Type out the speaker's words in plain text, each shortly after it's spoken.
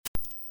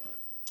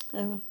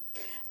Uh,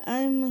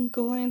 I'm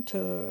going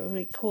to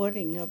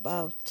recording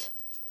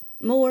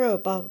more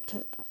about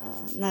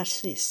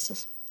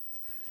narcissism,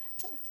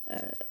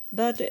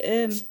 but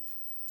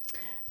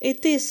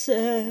it is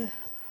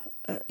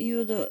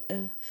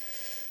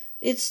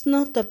it's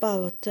not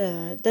about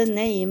the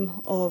name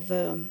of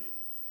the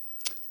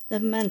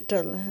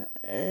mental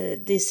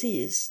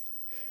disease,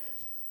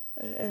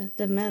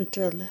 the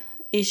mental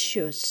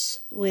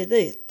issues with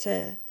it.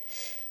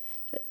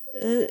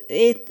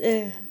 It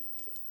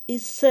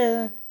is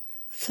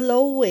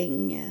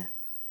flowing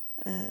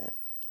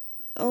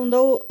on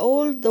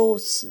all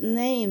those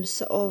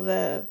names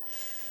of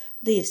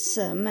these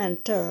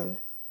mental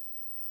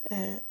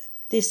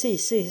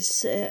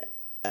diseases.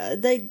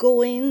 They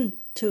go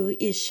into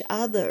each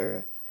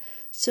other.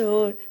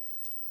 So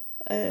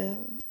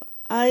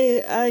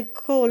I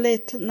call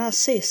it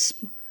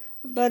narcissism,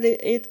 but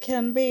it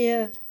can be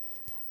a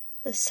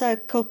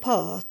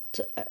psychopath.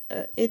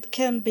 It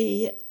can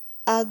be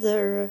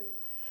other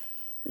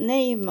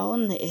name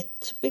on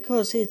it,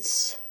 because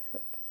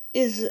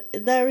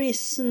there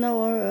is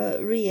no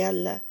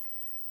real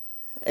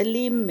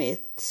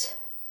limit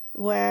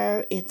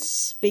where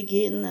it's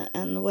begin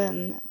and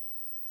when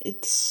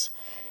it's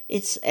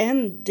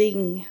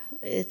ending.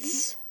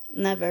 It's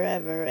never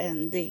ever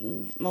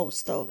ending,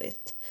 most of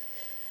it,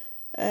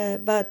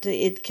 but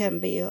it can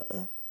be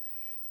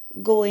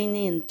going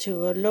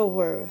into a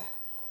lower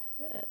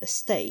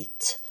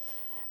status.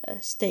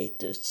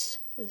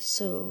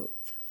 So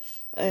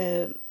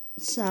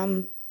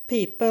some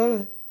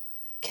people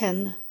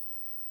can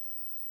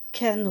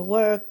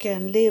work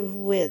and live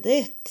with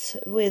it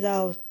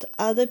without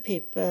other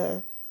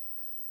people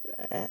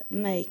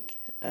make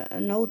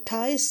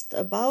noticed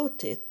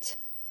about it,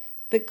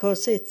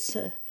 because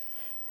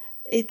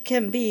it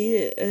can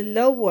be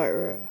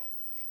lower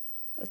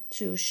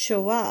to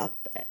show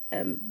up.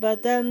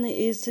 But then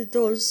is it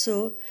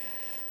also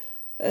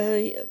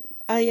I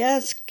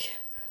ask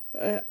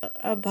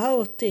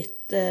about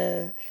it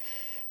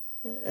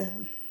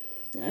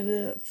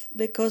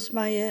because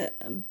my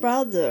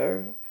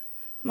brother,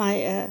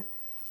 my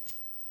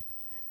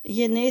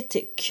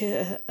genetic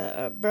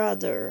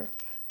brother,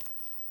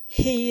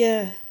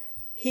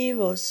 he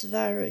was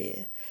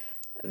very,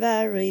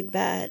 very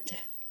bad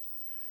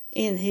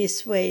in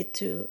his way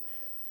to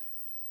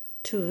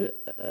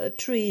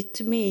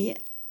treat me,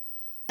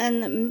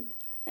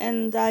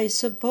 and I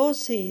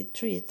suppose he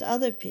treat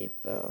other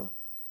people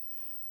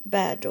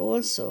bad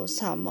also,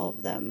 some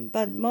of them,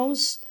 but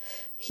most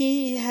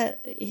he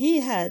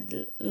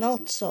had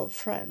lots of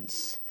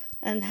friends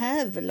and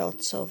have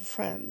lots of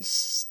friends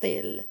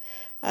still.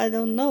 I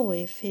don't know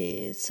if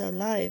he is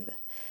alive,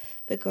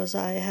 because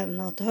I have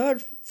not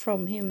heard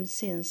from him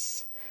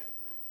since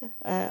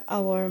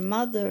our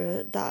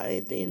mother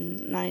died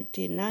in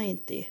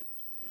 1990.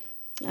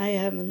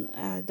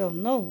 I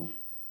don't know.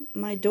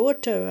 My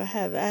daughter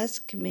have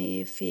asked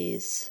me if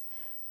he's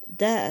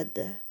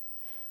dead,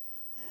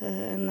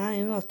 and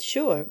I'm not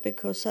sure,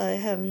 because I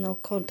have no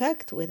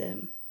contact with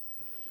him.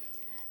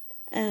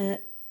 And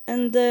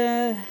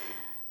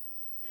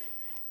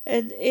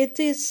it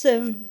is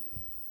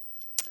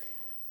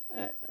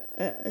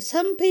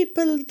some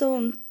people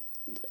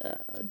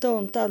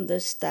don't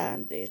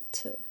understand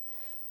it.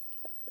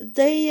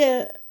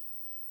 They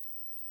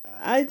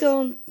I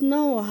don't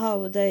know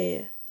how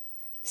they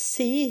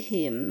see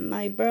him.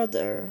 My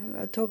brother,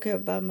 I'm talking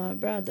about my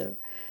brother.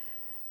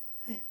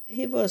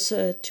 He was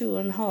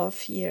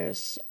 2.5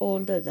 years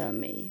older than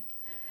me,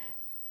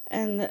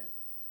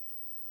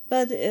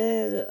 but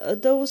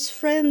those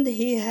friends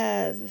he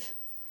have,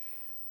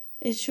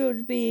 it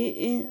should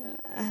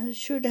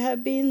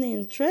have been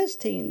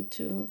interesting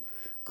to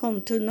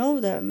come to know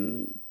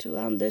them, to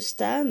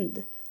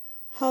understand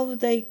how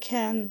they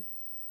can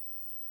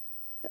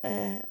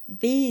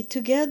be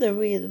together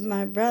with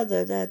my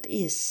brother that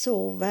is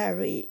so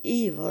very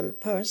evil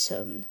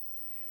person.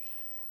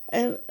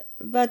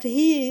 But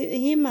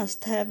he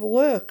must have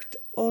worked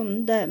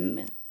on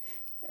them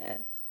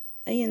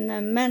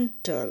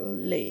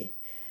mentally,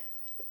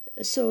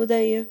 so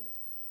they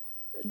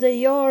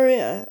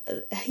are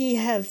he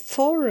have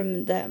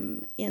formed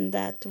them in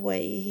that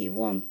way he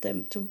want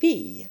them to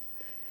be,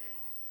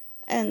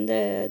 and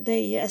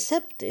they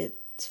accept it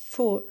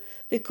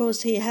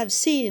because he have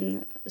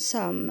seen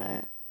some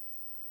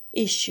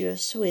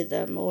issues with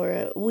them or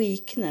a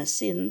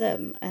weakness in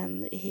them,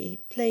 and he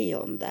play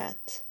on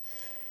that.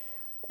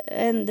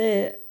 And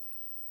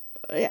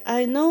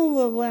I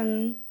know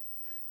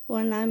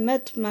when I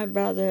met my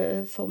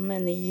brother for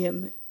many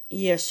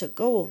years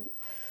ago,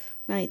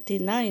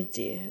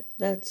 1990,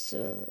 that's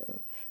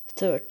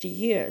 30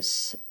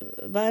 years.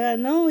 But I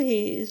know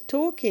he is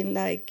talking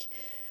like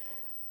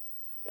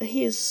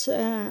he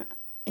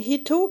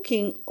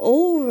talking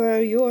over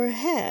your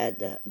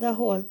head the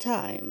whole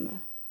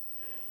time.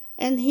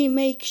 And he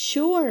makes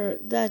sure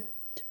that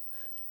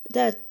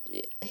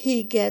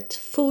he gets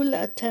full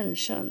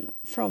attention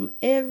from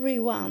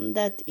everyone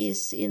that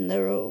is in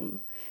the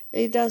room.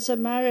 It doesn't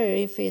matter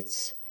if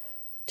it's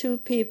 2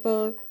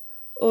 people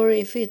or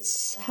if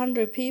it's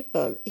 100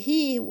 people,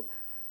 he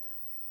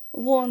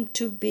want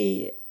to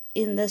be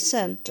in the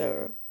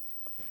center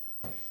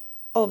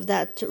of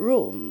that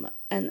room,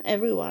 and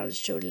everyone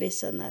should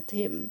listen at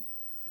him.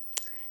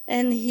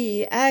 And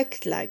he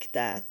act like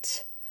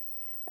that,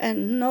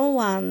 and no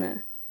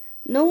one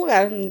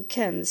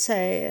can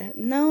say,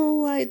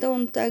 no, I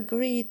don't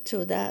agree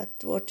to that,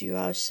 what you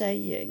are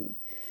saying,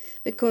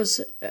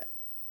 because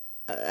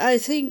I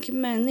think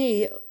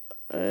many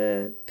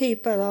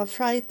people are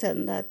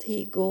frightened that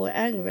he go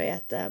angry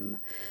at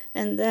them,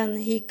 and then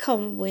he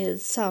come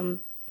with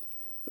some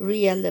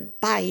real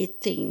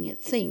biting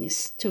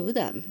things to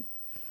them,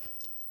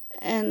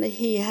 and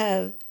he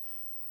have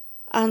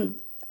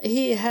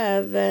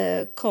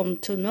come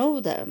to know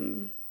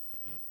them,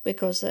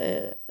 because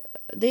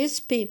these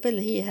people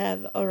he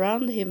have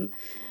around him,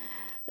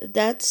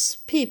 that's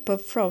people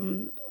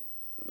from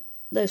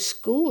the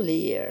school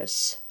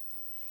years.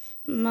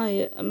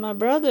 My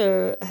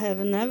brother have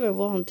never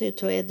wanted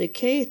to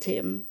educate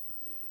him.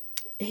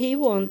 He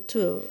want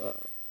to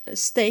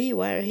stay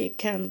where he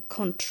can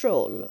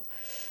control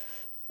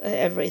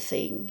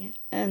everything,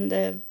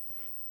 and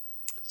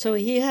so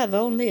he have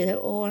only the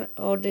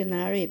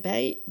ordinary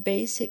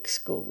basic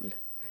school.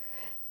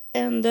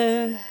 And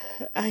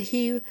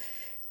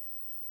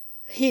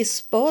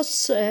his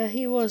boss,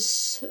 he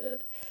was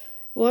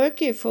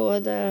working for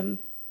the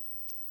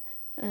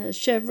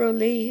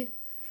Chevrolet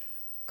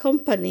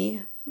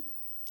company,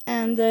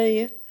 and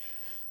they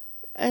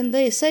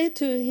say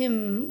to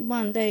him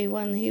one day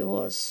when he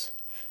was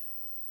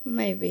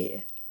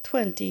maybe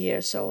 20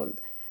 years old,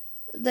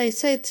 they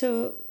say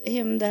to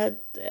him that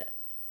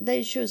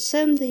they should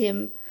send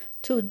him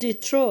to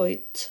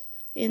Detroit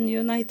in the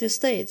United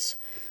States.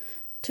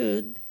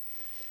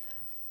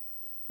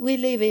 We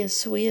live in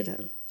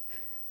Sweden,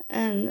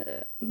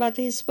 but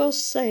he's supposed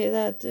to say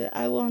that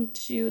I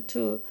want you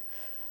to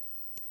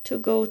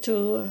go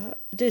to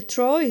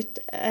Detroit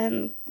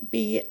and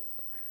be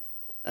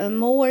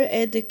more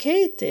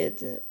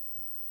educated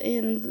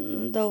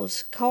in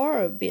those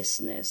car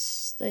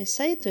business, they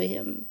say to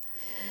him.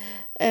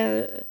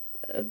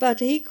 But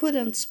he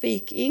couldn't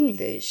speak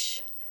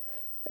English,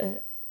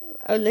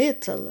 a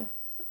little,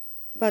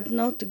 but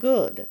not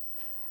good.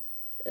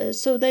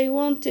 So they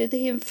wanted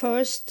him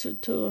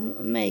first to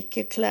make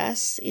a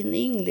class in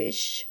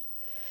English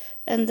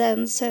and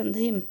then send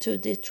him to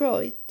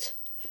Detroit.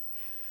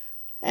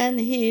 And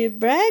he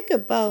bragged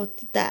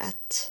about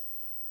that,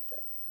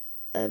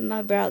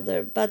 my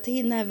brother, but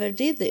he never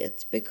did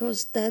it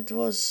because that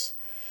was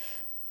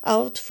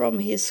out from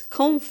his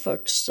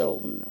comfort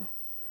zone.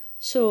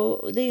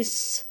 So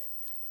this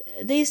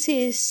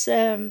is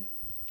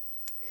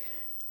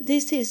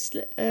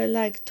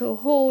like to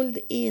hold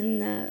in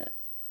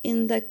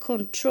the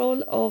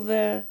control of.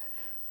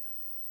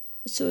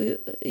 So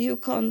he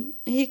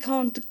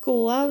can't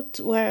go out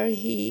where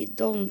he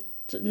don't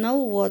know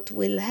what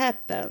will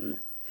happen.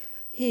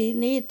 He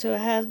need to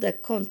have the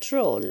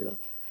control,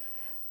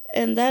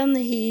 and then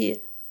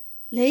he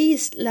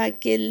lays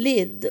like a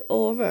lid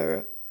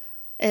over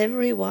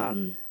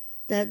everyone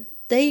that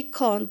they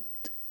can't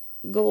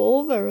go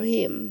over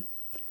him.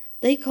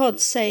 They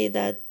can't say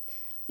that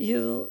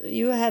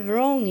you have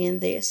wrong in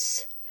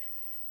this,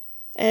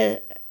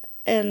 and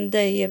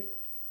they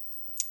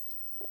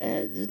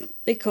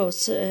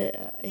because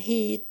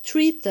he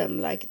treat them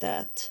like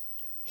that.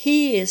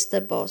 He is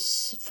the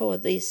boss for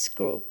this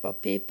group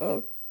of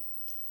people.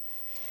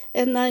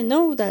 And I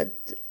know that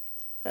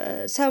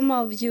some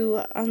of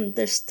you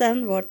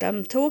understand what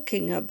I'm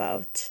talking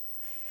about,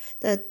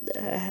 that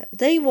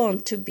they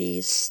want to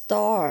be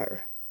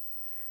star,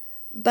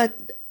 but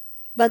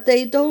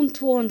they don't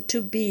want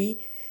to be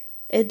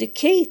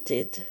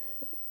educated,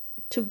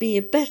 to be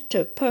a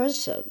better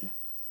person,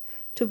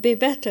 to be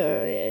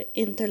better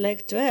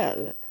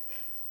intellectual.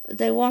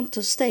 They want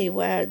to stay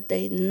where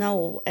they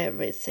know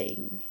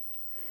everything.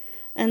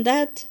 And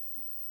that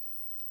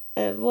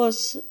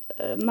was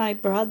my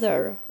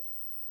brother.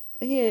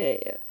 You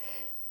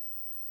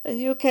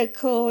can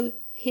call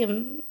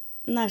him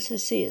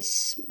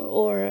narcissist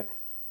or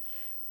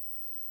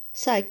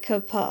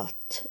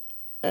psychopath,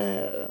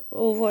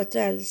 or what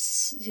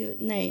else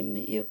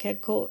you can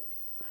call.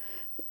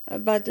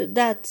 But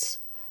that's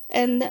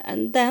and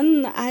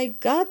then I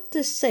got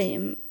the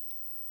same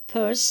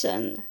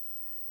person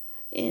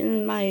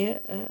in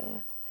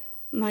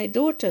my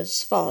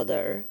daughter's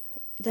father,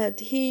 that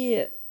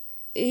he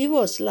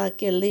was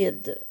like a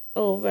lid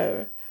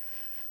over,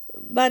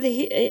 but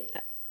he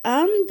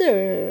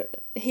under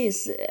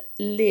his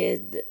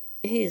lid,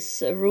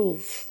 his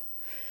roof,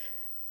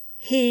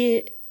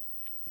 he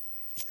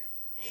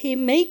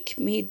make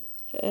me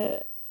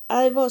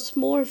I was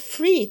more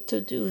free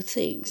to do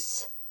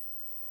things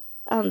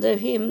under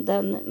him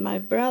than my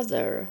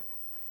brother,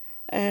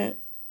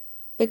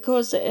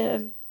 because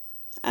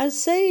I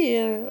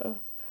say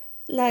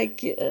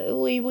like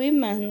we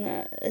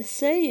women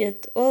say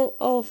it,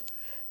 or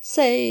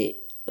say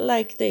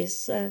like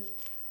this,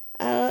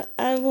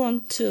 I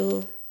want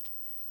to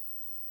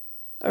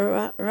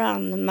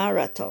run a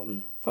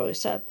marathon, for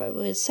example.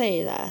 We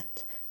say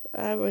that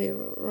I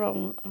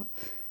will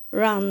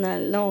run a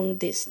long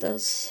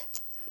distance.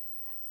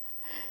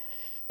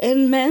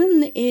 And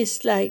men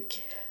is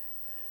like,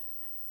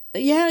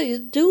 yeah, you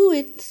do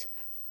it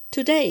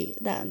today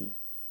then,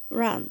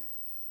 run.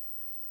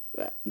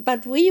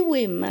 But we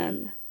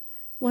women,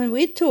 when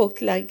we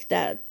talk like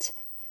that,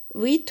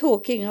 we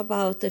talking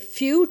about the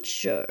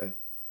future.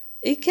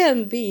 It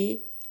can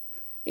be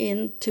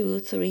in 2,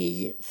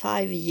 3,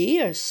 5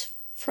 years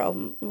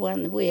from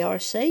when we are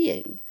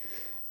saying.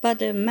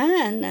 But a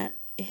man,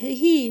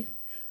 he,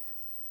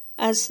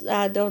 as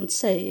I don't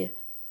say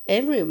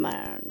every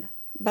man,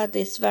 but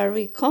it's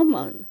very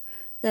common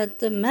that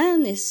the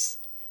man is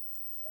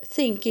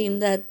thinking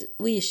that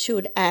we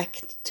should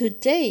act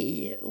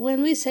today.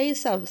 When we say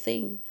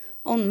something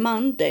on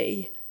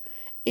Monday,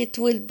 it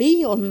will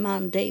be on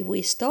Monday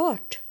we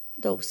start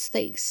those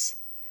things.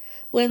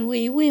 When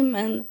we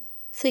women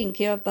think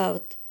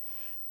about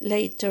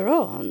later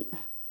on,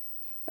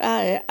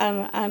 I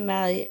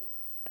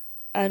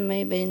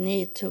maybe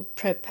need to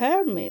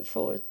prepare me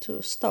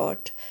to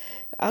start.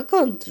 I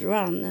can't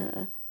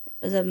run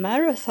the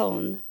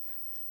marathon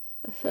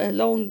a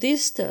long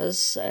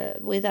distance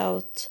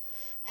without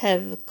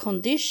have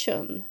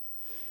condition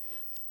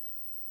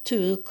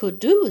could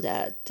do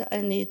that.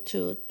 I need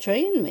to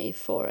train me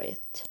for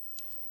it.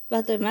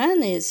 But the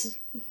man is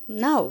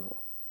now.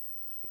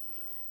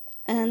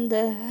 And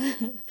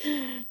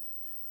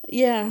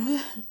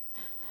yeah,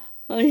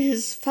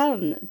 it's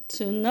fun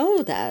to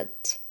know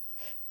that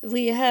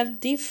we have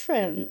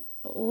different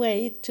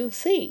way to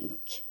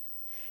think.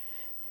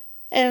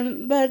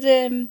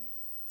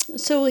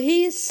 So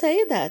he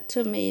say that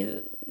to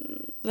me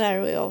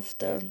very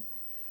often.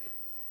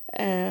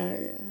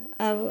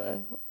 I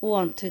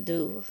want to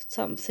do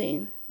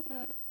something.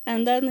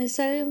 And then he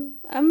say,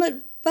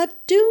 but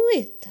do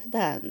it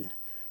then.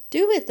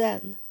 Do it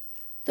then.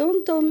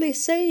 Don't only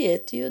say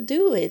it, you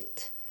do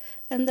it.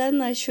 And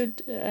then I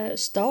should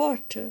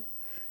start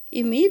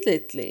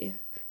immediately.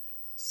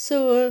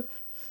 So,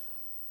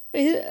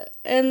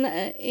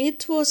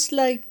 it was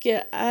like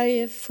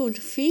I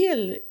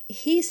fulfill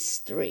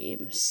his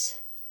dreams.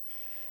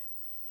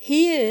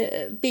 He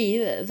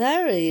be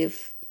very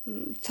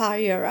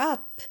fire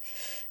up.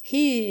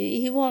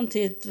 He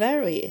wanted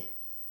very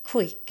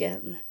quick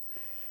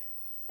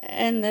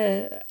and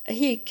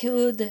he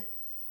could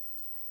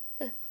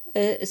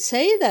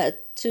say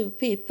that to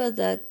people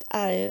that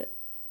I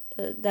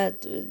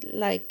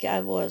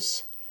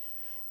was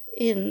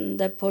in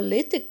the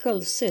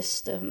political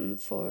system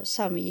for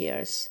some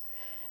years,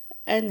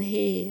 and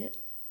he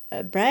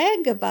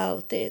brag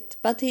about it,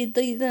 but he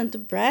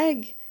didn't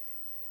brag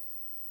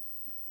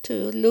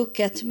to look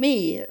at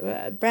me,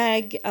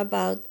 brag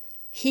about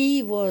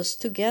he was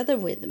together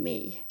with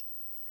me.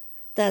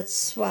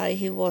 That's why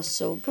he was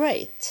so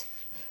great.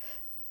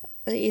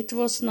 It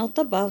was not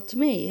about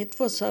me, it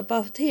was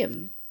about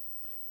him.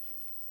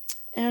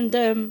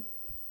 And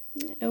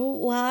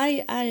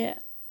why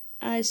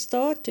I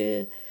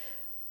started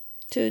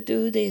to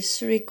do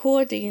this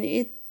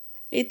recording,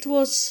 it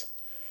was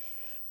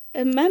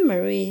a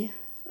memory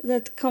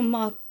that come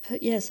up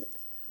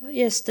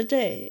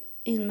yesterday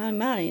in my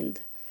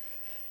mind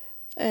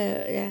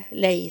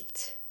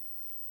late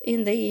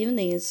in the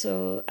evening,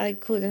 so I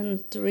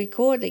couldn't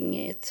recording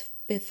it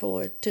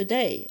before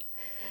today.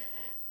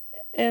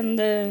 And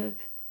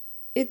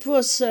it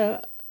was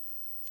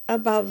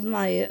about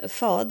my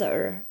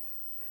father,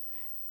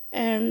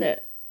 and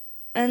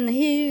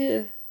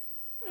he,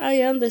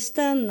 I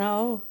understand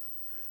now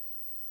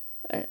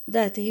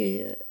that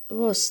he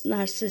was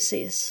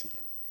narcissist,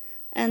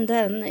 and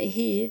then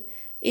he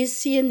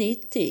is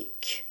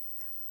genetic.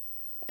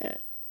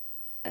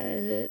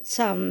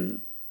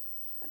 Some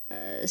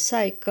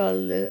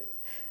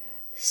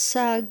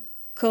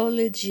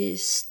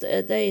psychologists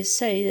they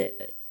say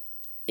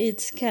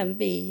it can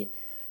be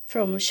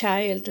from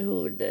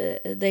childhood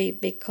they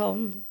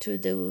become to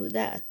do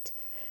that.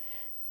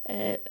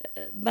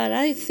 But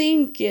I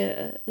think,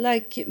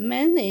 like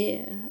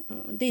many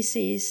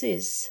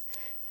diseases,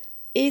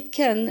 it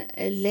can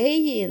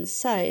lay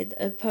inside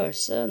a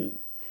person,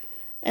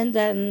 and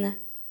then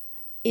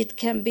it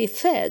can be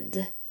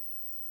fed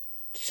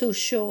to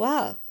show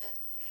up,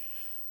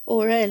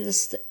 or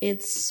else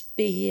it's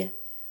be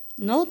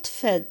not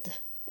fed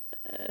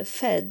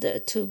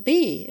to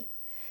be.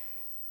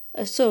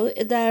 So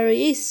there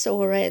is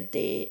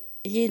already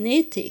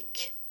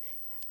genetic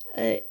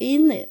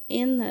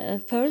in a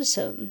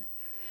person.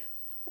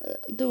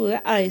 Do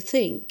I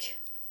think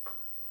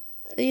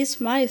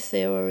is my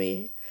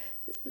theory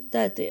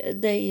that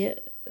they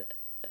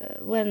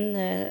when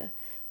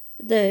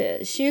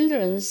the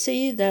children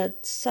see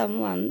that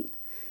someone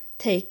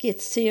take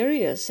it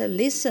serious and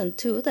listen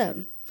to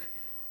them,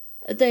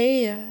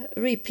 they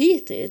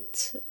repeat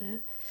it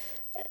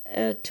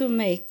to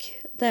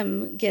make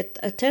them get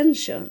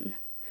attention.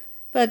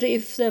 But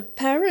if the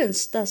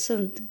parents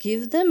doesn't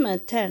give them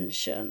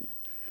attention,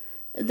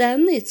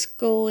 then it's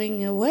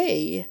going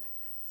away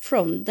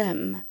from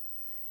them,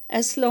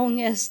 as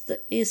long as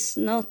it's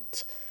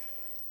not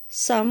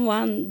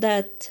someone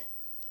that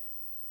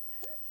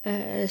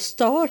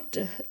start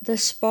the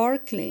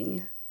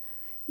sparkling,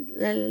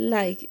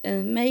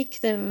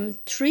 make them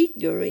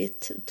trigger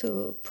it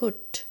to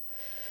put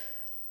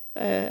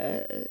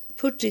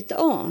it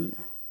on.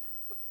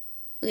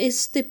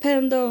 It's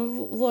depend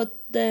on what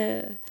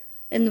the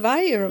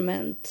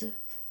environment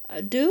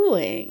are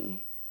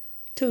doing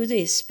to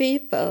these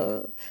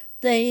people.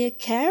 They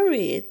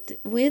carry it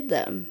with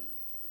them.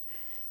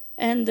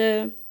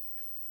 And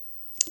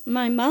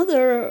my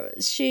mother,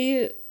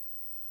 she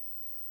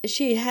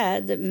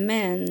had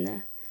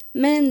men.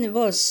 Men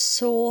was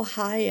so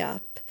high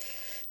up,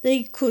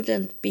 they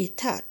couldn't be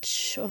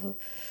touched.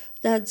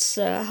 That's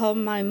how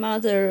my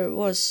mother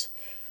was.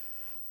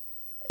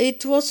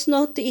 It was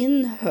not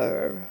in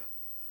her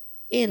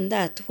in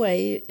that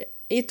way.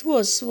 It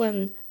was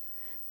when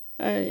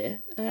I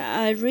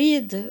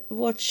read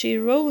what she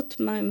wrote,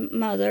 my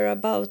mother,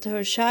 about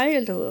her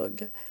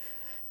childhood,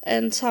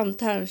 and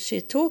sometimes she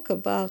talk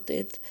about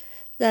it,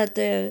 that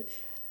the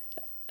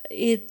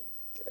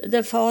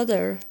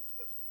father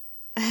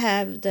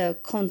have the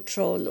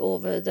control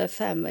over the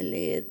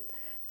family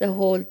the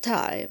whole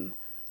time.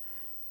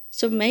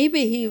 So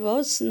maybe he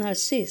was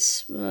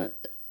narcissist,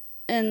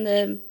 and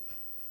then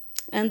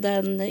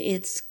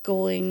it's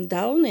going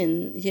down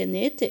in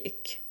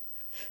genetic.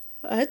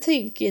 I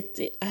think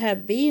it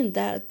have been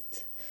that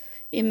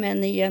in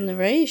many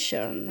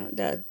generations,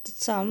 that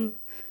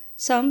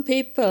some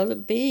people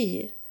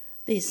be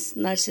this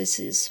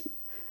narcissism,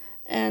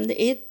 and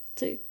it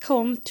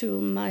come to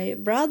my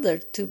brother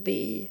to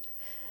be.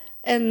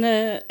 And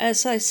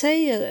as I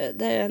say,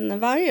 the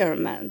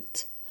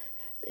environment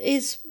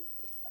is.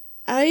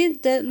 I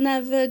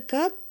never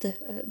got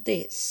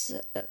this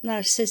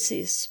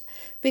narcissism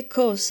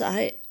because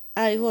I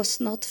was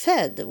not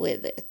fed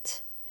with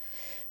it.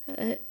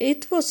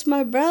 It was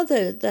my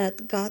brother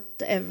that got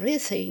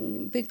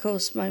everything,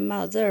 because my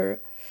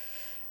mother,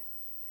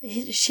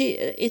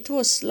 it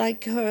was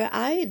like her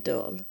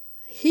idol.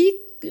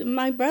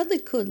 My brother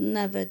could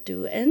never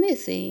do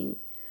anything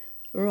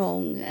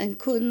wrong and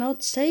could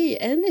not say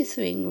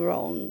anything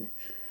wrong,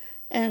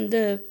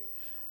 and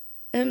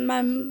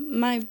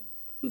my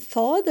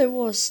father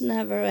was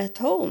never at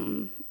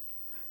home.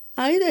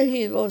 Either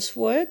he was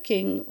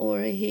working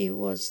or he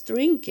was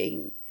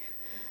drinking,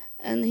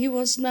 and he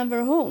was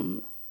never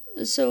home.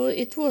 So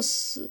it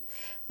was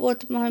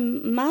what my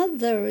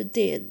mother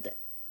did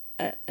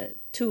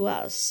to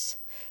us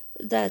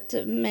that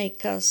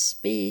make us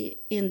be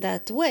in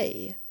that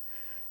way.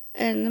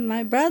 And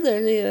my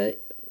brother,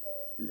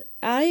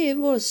 I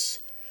was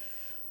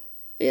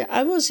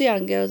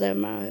younger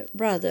than my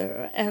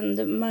brother,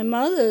 and my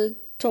mother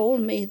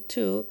told me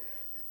to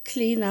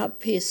clean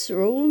up his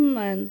room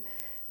and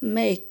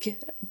make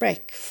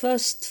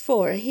breakfast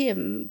for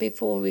him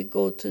before we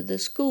go to the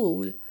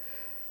school.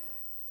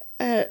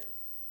 I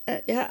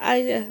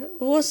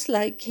was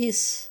like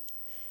his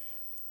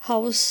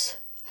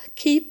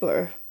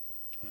housekeeper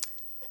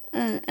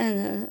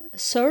and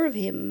serve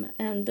him,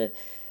 and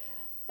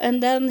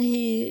then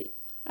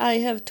I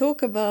have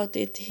talked about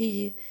it.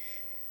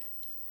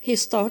 He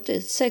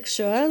started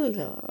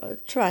sexual,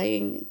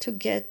 trying to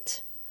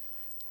get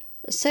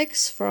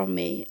sex from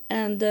me,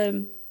 and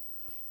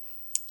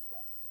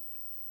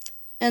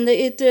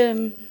it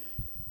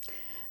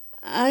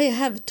I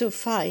have to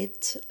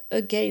fight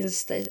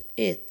against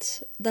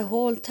it the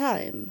whole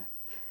time.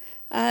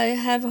 I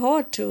have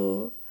hard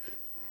to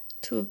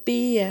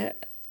be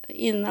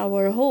in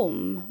our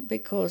home,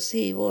 because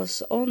he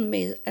was on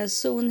me. As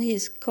soon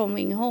he's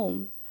coming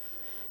home,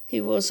 he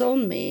was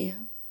on me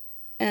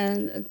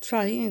and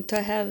trying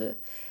to have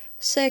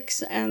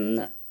sex,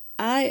 and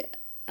I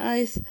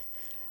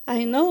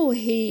know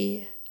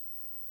he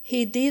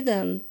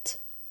didn't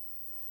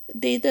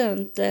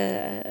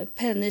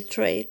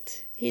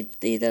penetrate. He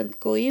didn't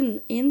go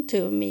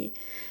into me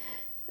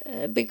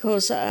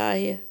because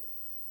I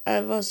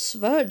was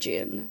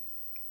virgin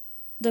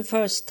the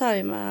first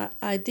time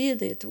I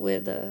did it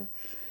with a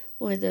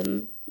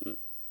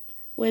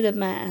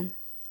man.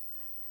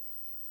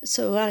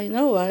 So I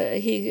know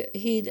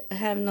he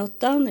have not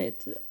done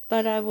it,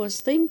 but I was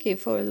thinking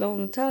for a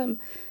long time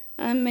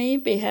I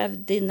maybe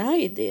have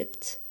denied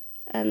it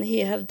and he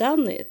have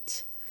done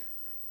it.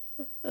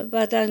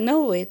 But I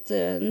know it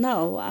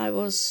now. I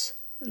was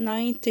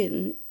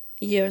 19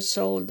 years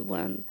old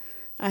when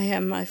I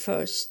had my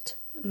first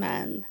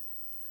man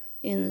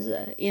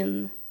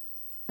in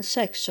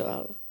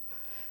sexual.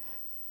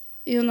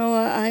 You know,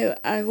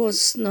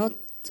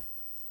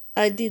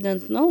 I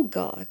didn't know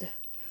God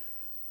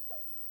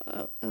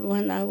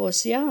when I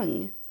was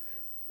young.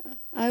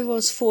 I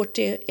was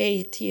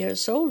 48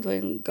 years old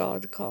when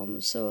God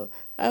came, so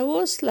I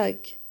was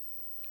like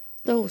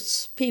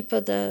those people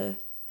that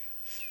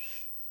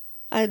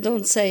I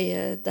don't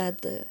say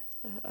that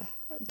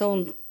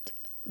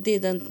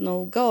didn't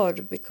know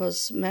God,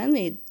 because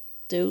many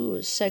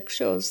do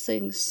sexual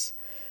things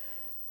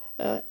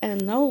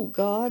and know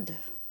God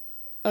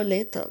a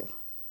little.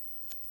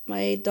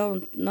 I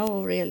don't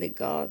know really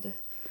God,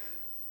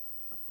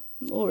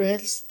 or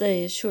else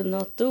they should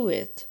not do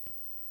it.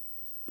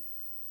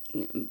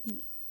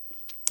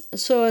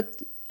 so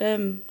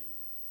um,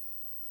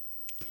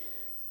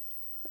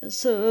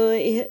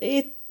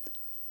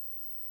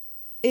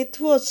 it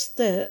was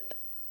the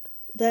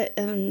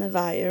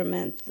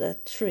environment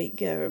that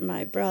triggered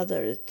my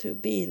brother to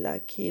be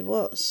like he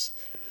was.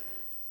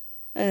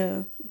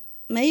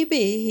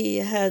 Maybe he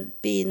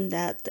had been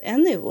that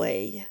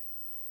anyway,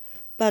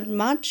 but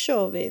much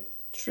of it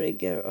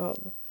triggered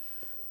of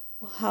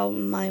how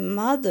my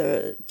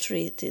mother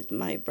treated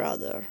my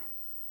brother.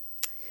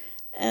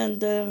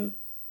 And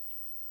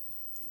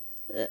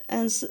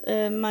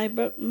my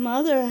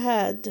mother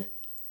had,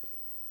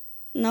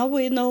 now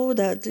we know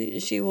that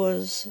she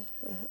was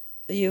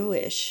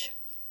Jewish,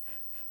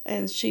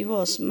 and she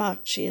was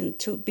much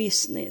into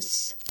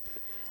business.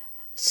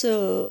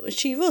 So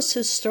she was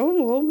a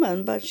strong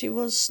woman, but she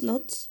was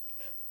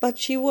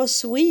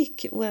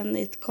weak when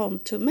it come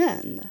to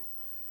men.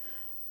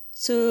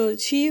 So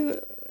she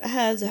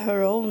had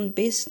her own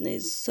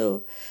business.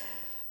 So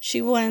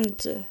she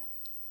went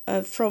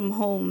from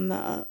home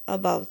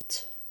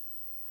about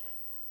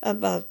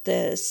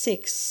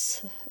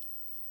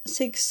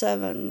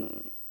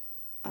 7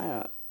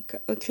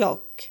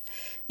 o'clock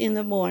in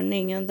the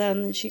morning, and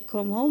then she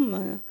come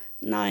home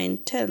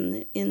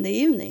 9-10 in the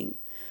evening.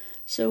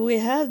 So we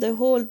had the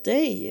whole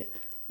day,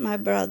 my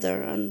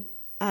brother and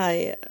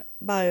I,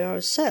 by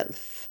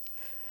ourselves.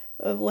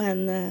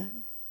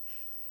 When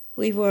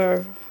we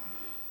were,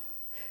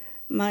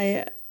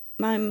 my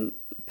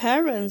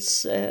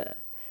parents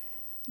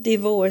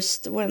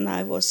divorced when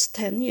I was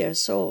 10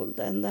 years old,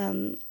 and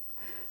then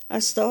I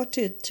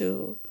started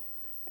to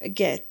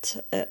get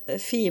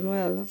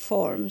female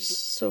forms,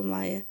 so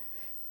my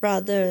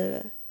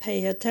brother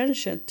pay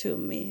attention to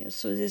me.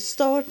 So it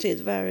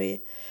started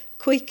very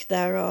quick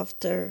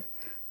thereafter.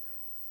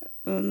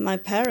 My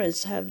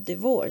parents have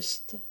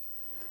divorced,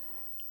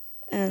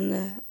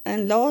 and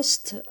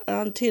last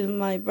until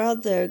my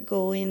brother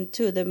go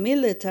into the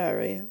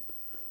military,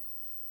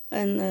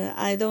 and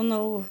I don't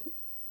know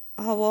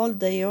how old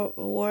they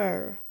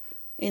were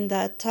in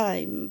that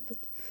time,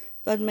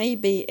 but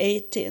maybe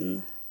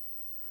 18.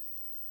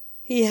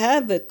 He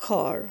had a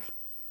car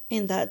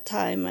in that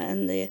time,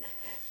 and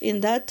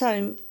in that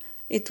time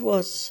it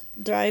was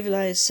drive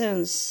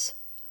license.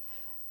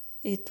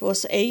 It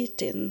was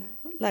 18,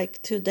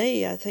 like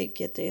today I think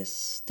it is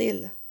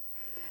still,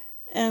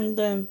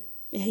 and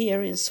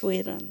here in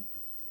Sweden.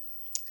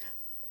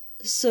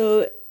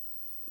 So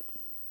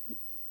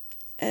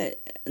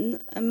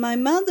my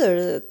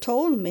mother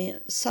told me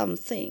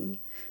something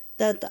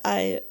that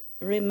I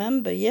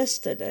remember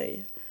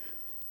yesterday.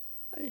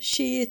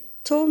 She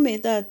told me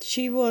that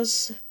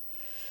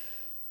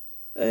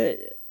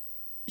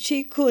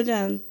she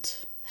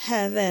couldn't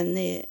have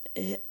any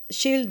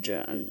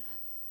children.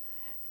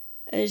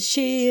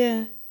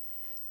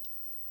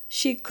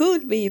 She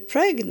could be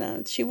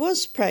pregnant. She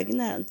was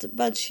pregnant,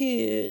 but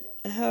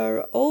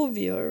her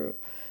ovary,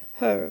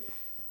 her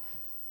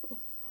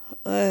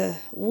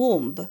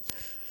womb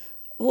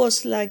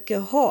was like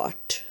a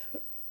heart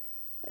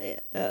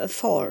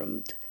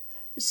formed,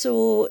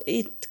 so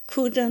it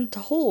couldn't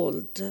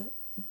hold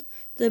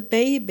the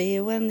baby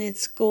when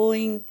it's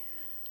going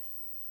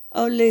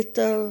a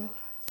little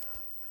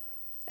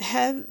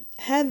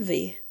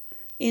heavy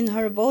in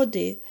her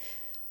body.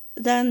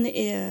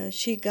 Then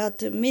she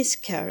got a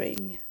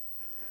miscarrying.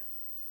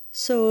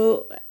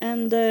 So,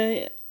 and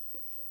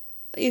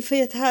if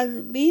it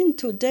had been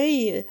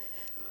today,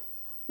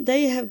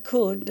 they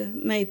could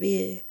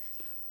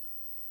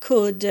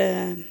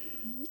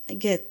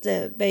get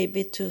the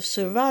baby to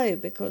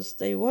survive, because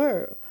they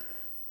were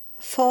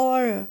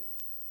far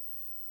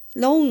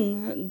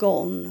long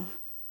gone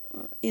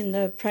in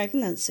the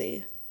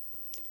pregnancy.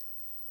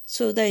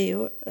 So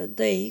they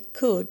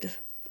could.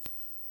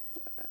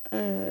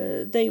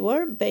 They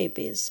were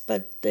babies,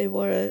 but they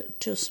were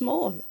too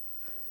small,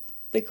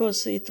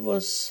 because it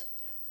was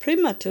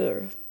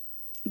premature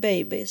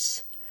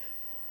babies.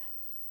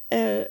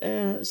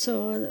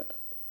 So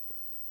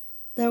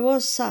there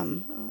was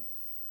some,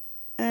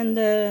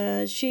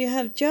 and she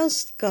had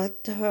just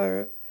got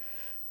her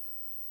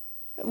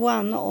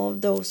one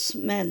of those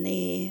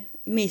many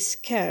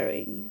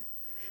miscarrying,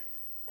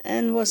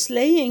 and was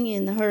laying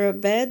in her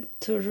bed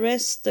to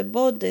rest the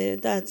body.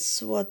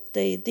 That's what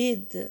they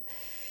did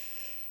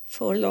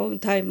for a long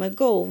time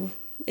ago.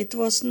 It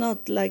was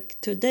not like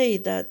today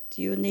that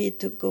you need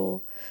to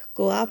go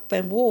up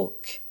and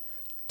walk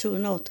to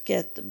not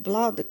get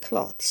blood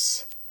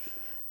clots.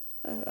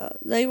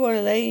 They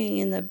were laying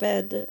in a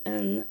bed,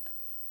 and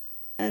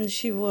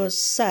she was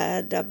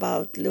sad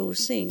about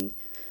losing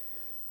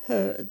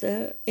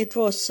her. It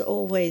was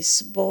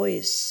always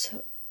boys,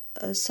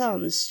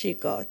 sons she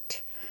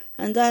got,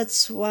 and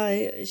that's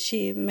why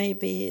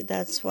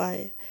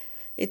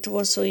it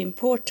was so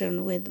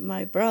important with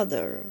my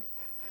brother.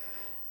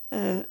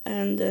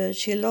 And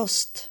she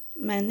lost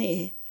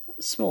many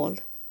small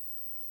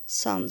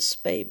sons,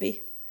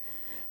 baby.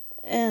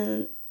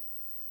 And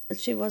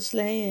she was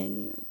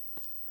laying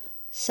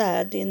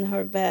sad in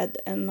her bed,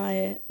 and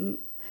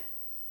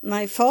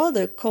my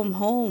father come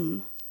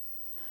home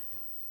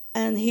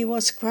and he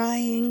was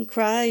crying,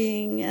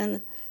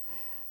 and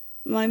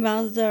my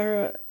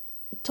mother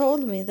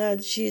told me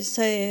that she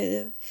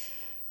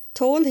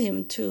told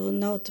him to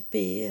not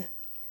be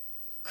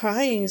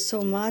crying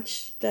so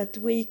much, that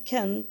we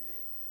can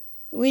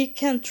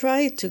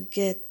try to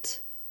get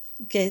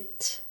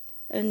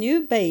a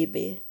new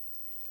baby,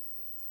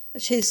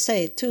 she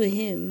said to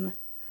him.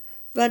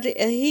 But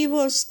he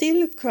was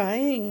still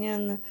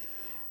crying,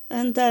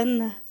 and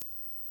then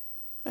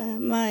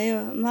my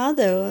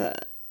mother,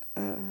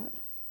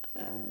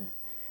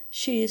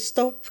 she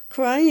stopped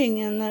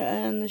crying,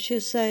 and she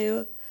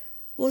said,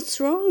 "What's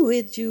wrong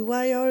with you?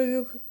 Why are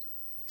you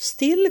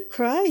still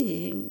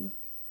crying?"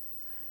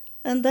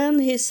 And then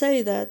he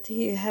said that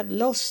he had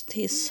lost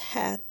his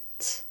hat.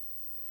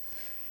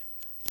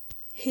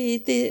 He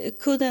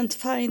couldn't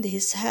find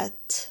his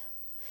hat.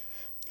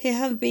 He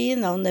had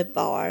been in the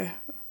bar,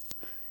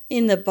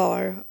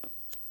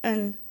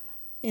 and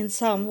in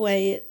some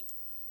way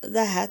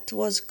the hat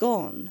was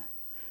gone.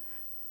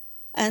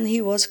 And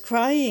he was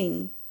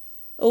crying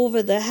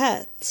over the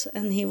hat,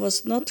 and he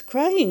was not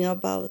crying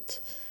about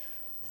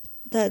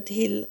that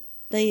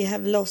they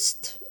have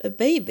lost a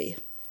baby.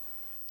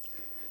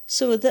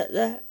 So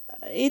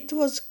it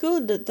was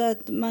good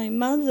that my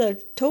mother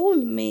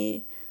told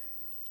me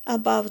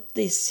about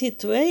this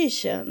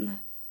situation.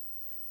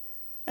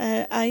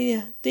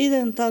 I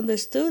didn't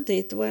understood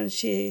it when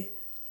she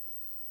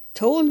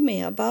told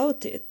me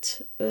about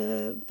it,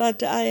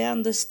 but I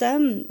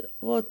understand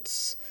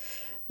what's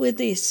with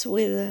this,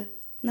 with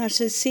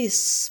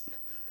narcissism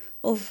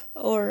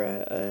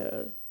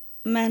or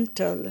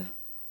mental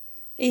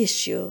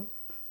issue.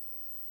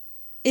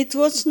 It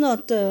was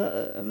not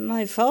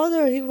my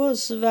father. He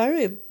was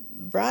very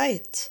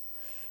bright,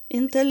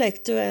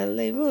 intellectual.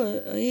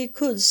 He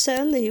could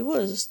sell. He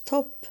was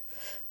top,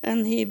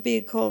 and he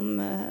became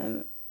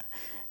a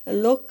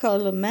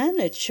local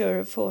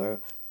manager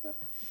for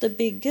the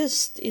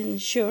biggest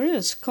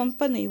insurance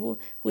company.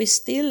 We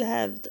still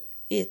have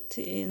it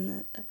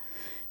in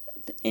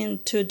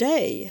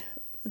today,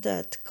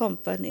 that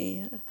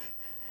company.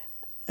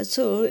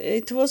 So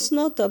it was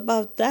not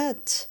about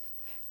that.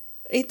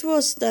 It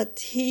was that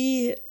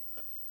he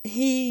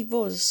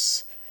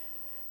was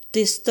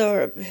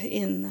disturbed,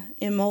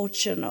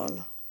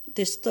 emotional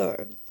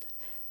disturbed,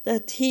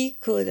 that he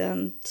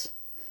couldn't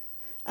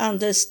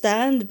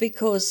understand,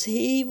 because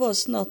he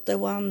was not the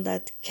one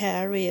that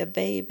carried a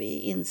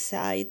baby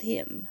inside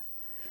him.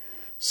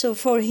 So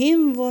for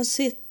him, was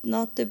it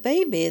not the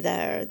baby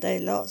there they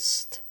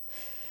lost?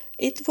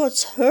 It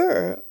was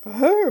her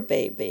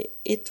baby.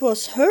 It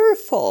was her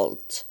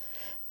fault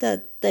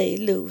that they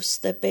lose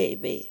the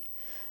baby.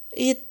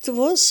 It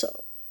was,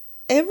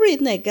 every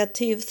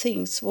negative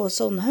things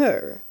was on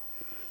her,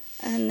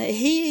 and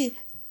he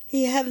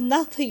had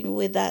nothing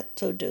with that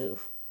to do.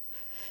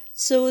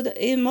 So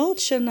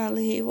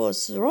emotionally he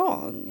was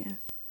wrong,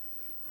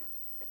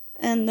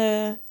 and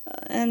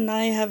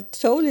I have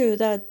told you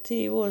that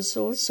he was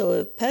also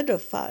a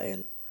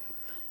pedophile,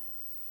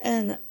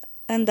 and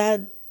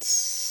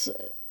that's,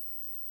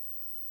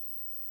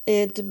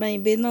 it may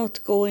be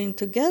not going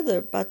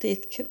together, but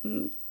it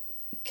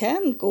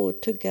can go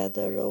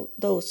together,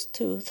 those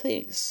two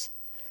things.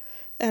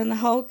 And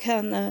how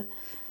can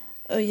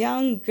a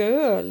young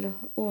girl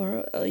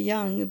or a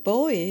young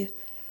boy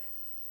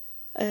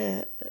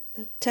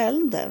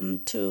tell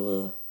them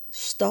to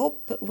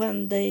stop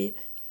when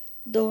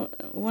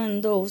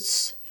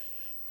those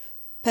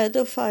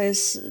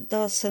pedophiles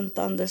doesn't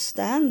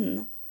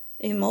understand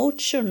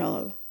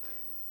emotional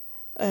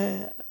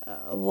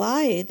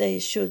why they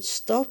should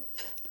stop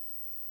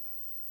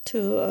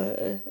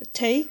to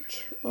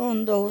take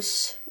on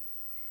those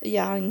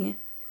young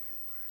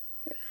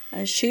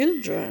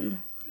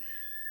children?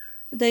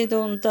 They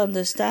don't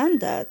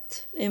understand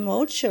that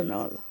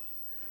emotional.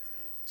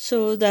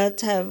 So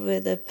that have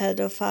with a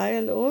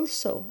pedophile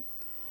also.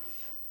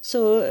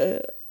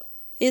 So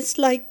it's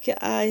like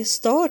I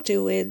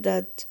started with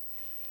that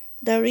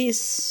there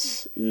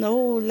is no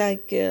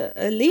like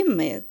a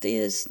limit.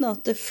 It's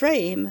not a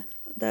frame,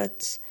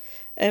 that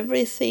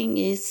everything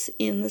is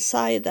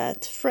inside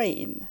that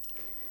frame.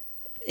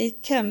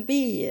 It can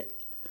be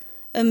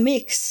a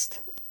mix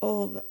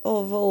of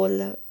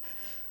all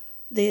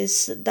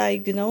this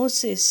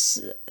diagnosis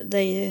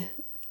they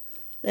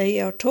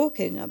are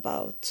talking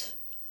about.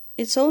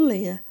 It's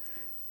only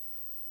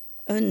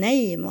a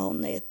name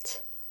on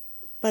it,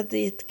 but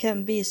it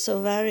can be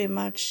so very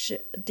much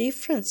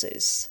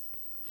differences.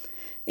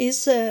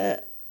 This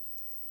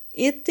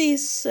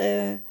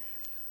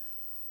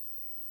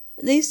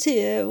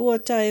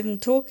what I'm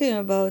talking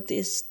about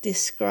is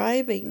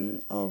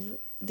describing of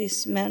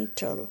this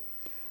mental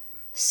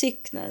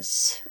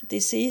sickness,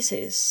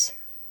 diseases,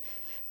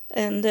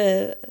 and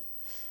it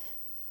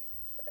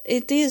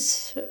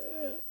is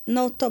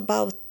not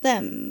about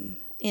them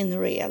in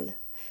real.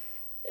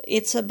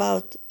 It's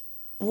about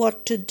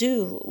what to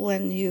do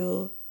when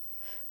you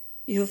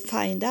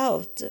find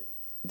out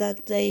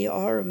that they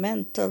are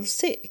mental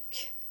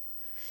sick.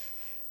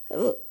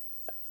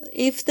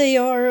 If they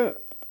are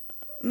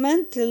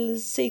mental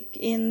sick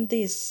in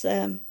this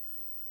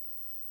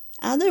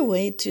other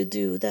way to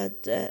do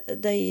that.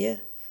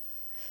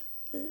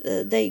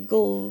 They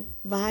go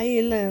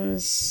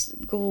violence,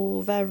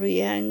 go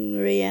very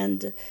angry,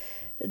 and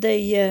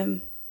they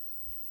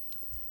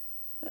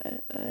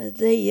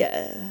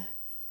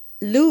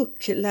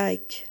look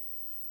like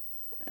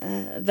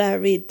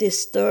very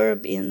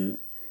disturbed in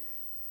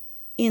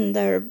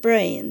their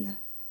brain.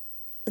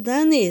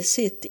 Then is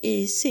it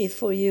easy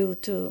for you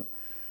to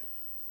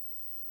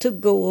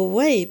go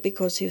away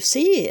because you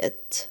see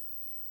it.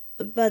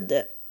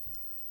 But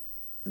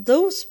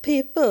those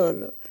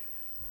people,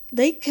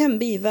 they can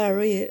be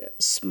very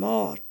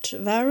smart,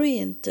 very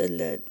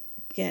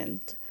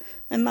intelligent.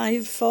 And my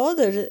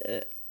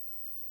father,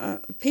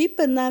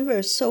 people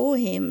never saw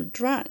him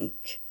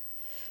drunk.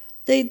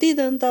 They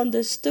didn't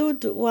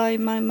understood why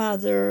my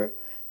mother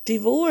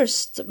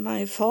divorced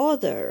my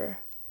father.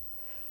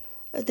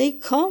 They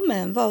come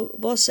and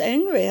was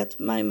angry at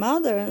my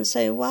mother and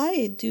say,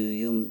 "Why do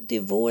you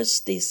divorce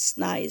this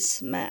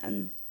nice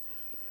man?"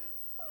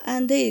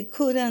 And they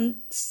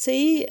couldn't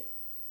see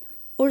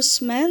or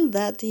smell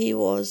that he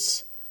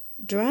was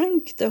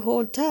drunk the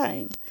whole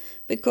time.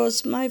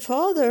 Because my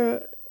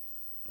father,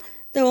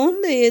 the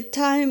only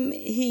time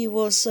he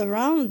was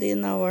around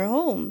in our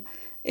home,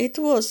 it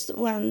was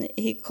when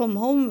he come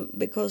home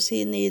because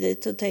he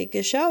needed to take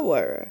a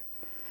shower.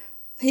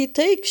 He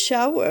takes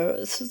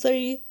shower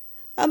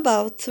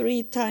about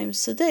 3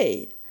 times a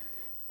day,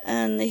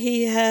 and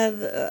he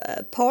have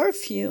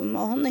perfume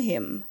on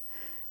him,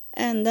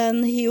 and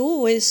then he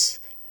always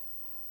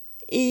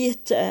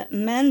eat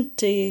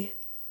mentee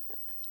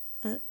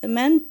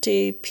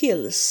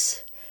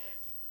pills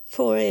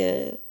for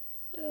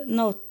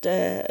not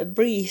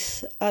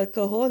breathe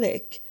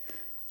alcoholic,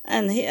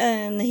 and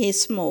he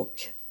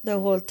smoked the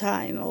whole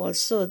time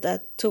also.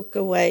 That took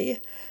away.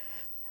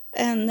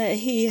 And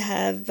he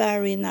had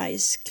very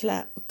nice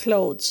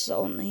clothes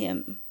on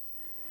him.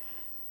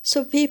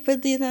 So people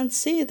didn't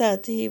see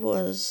that he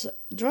was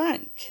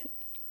drunk.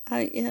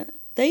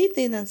 They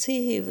didn't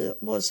see he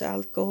was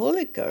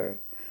alcoholic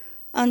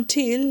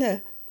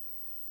until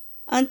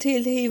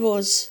he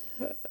was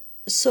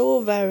so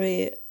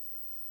very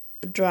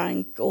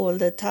drunk all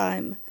the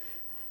time.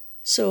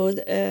 So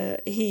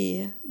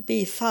he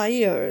be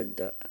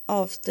fired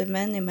after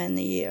many,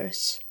 many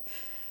years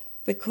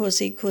because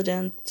he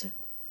couldn't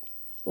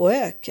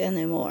work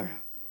anymore.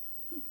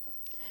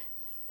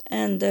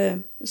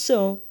 And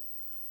so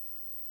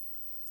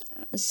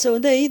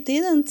they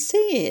didn't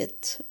see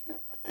it.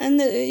 And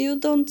you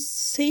don't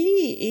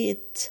see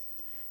it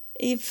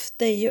if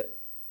they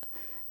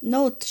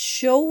not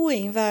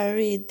showing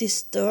very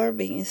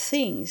disturbing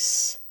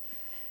things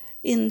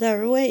in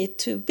their way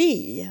to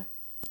be.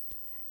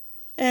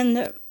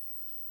 And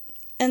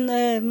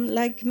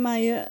like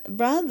my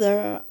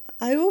brother,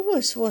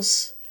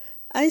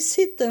 I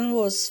sit and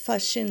was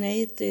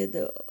fascinated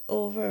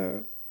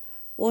over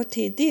what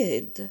he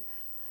did.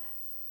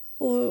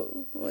 The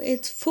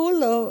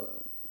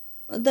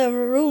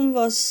room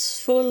was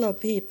full of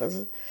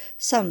people.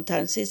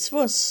 Sometimes it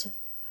was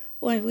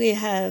when we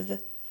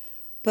have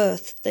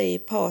birthday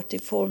party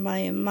for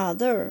my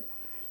mother,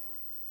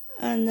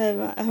 and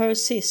her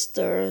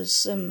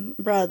sisters and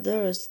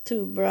brothers,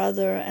 2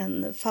 brothers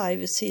and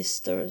 5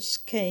 sisters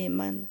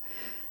came, and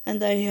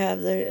they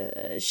have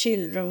their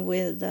children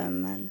with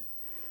them, and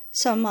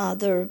some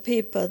other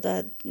people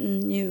that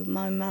knew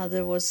my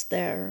mother was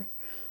there.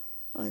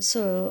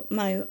 So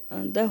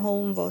the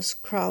home was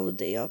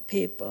crowded of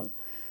people.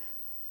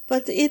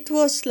 But it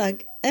was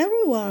like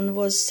everyone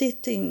was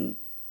sitting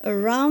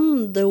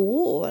around the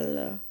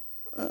wall,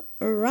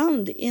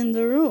 around in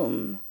the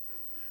room.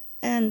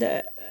 And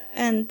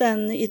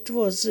then it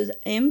was an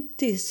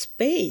empty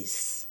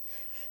space.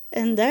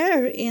 And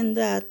there in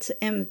that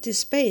empty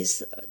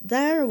space,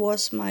 there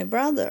was my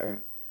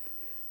brother.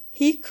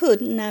 He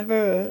could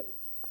never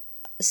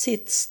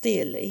sit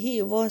still.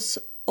 He was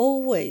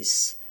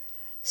always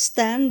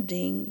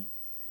standing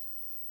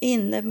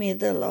in the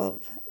middle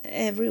of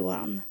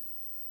everyone.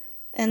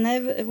 And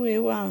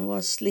everyone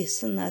was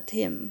listening at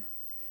him.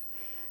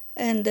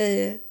 And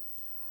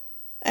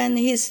in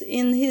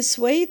his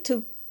way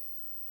to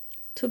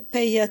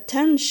pay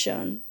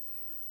attention,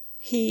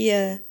 he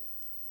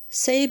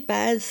say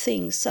bad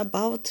things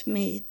about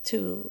me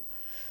to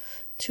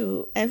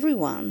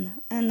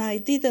everyone, and I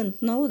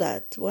didn't know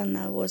that when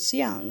I was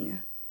young.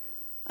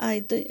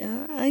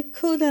 I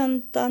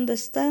couldn't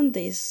understand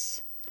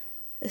these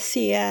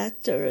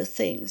theater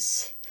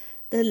things,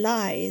 the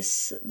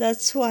lies.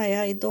 That's why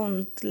I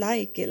don't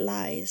like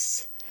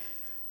lies.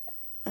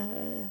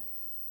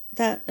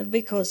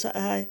 Because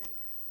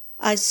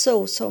I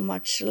saw so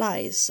much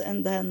lies,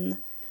 and then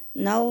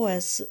now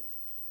as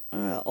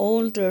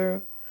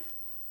older,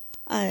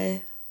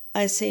 I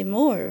see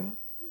more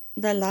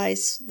the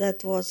lies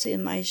that was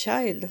in my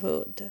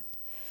childhood,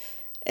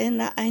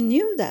 and I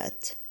knew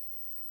that.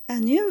 I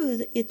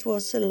knew it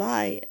was a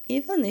lie,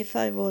 even if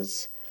I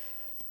was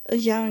a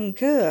young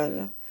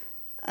girl.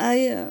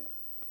 I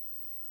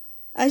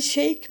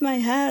shake my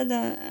head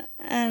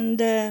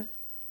and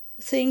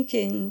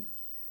thinking,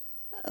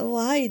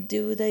 why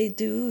do they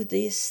do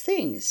these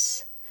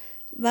things?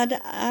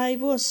 But I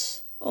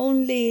was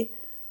only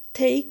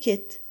take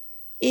it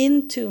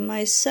into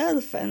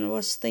myself and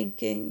was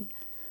thinking,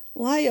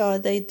 why are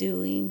they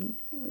doing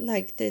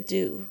like they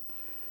do?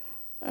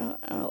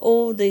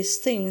 All these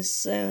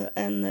things,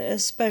 and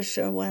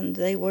especially when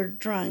they were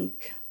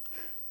drunk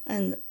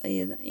and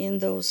in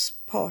those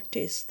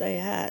parties they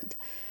had.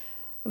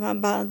 My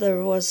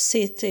mother was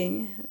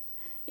sitting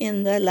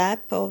in the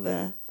lap of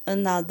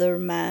another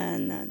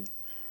man, and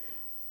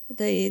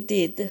they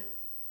did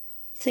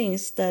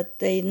things that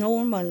they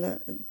normally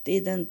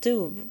didn't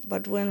do.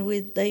 But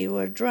when they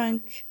were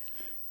drunk,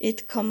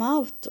 it come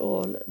out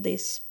all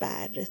these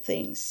bad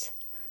things.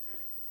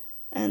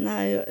 And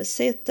I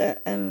sit there,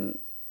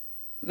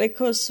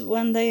 because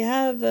when they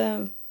have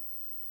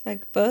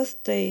like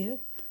birthday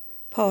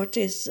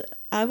parties,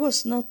 I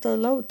was not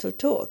allowed to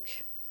talk.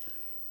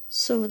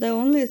 So the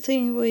only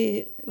thing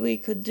we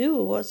could do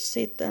was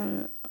sit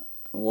and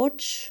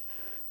watch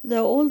the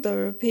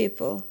older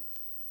people,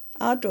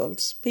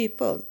 adults,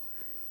 people,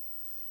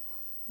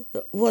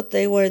 what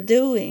they were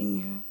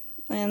doing.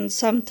 And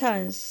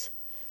sometimes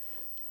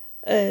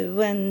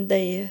when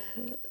they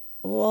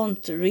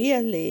won't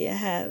really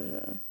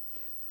have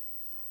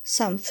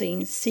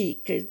something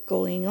secret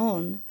going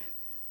on,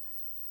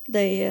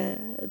 they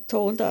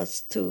told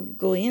us to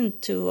go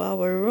into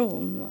our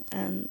room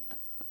and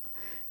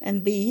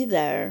be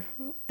there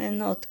and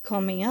not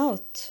coming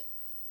out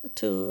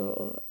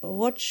to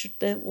watch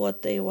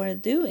what they were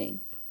doing.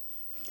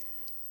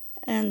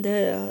 And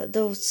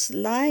those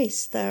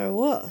lies there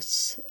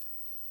was.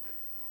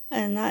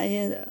 And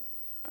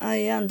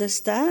I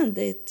understand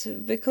it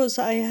because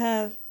I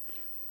have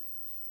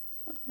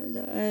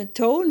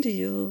told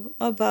you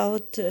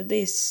about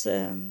this,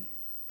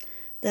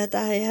 that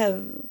I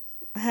have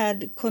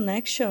had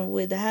connection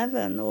with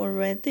heaven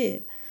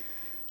already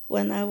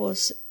when I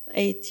was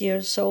 8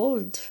 years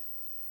old.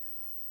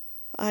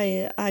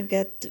 I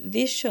get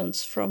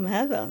visions from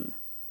heaven.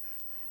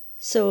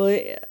 So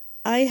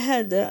I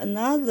had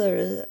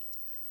another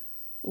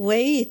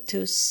way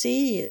to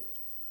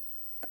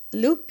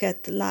look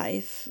at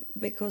life,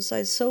 because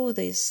I saw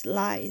these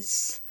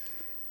lies.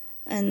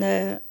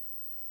 And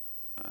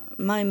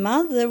my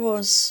mother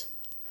was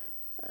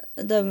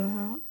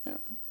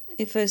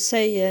if I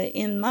say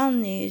in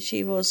money,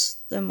 she was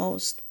the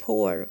most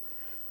poor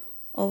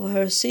of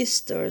her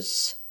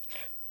sisters.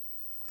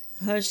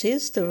 Her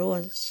sister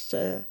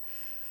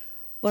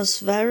was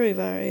very,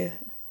 very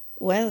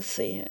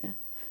wealthy,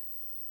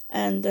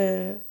 and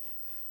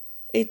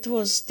it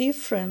was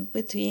different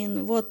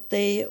between what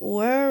they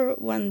were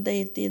when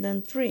they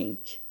didn't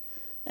drink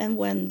and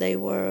when they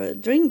were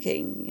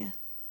drinking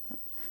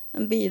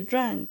and be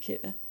drunk.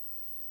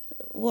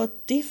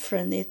 What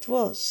different it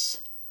was.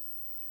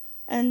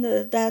 And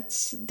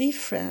that's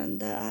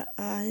different.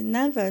 I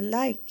never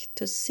like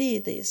to see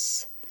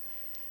this.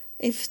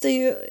 If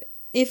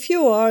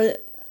you are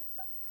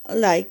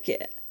like,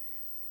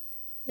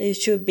 you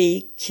should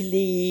be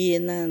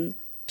clean and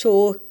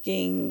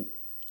talking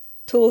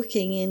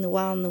in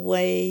one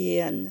way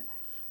and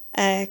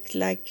act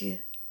like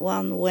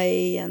one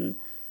way and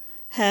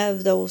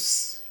have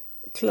those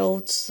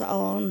clothes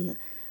on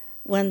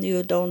when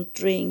you don't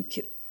drink,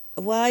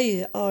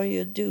 why are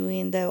you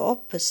doing the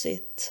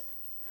opposite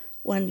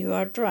when you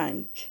are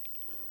drunk?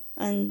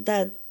 And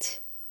that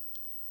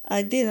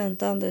I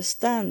didn't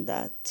understand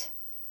that.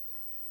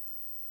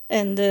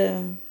 And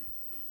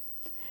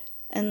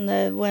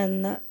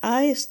when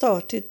I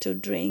started to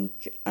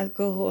drink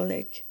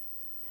alcoholic,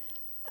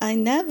 I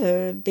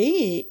never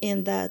be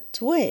in that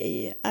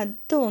way. I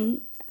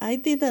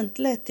didn't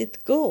let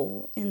it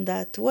go in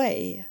that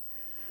way.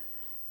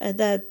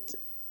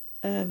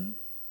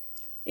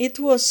 It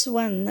was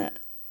when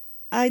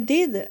I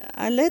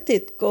let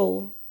it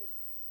go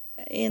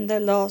in the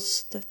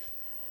last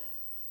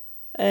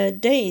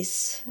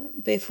days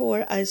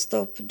before I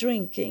stopped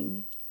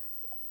drinking.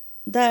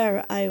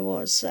 There I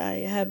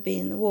have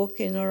been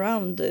walking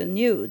around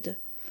nude,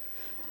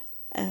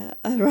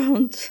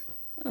 around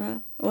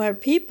where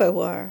people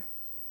were.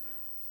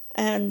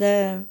 And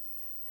then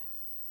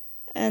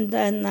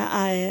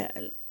I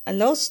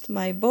lost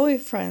my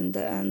boyfriend,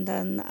 and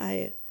then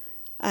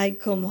I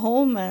come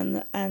home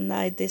and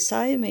I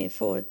decided me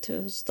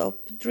to stop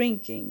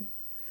drinking.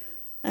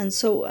 And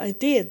so I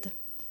did.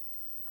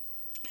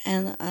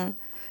 And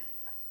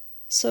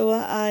so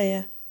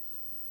I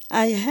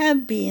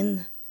have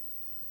been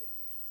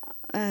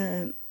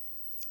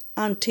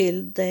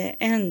until the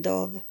end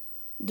of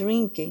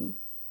drinking.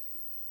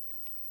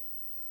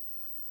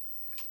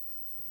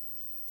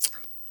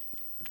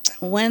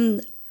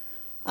 When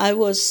I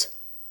was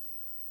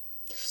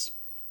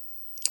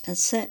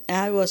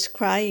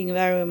crying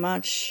very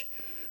much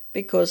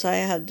because I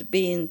had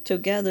been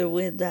together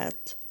with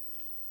that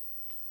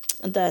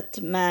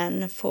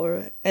man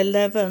for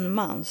 11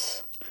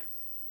 months.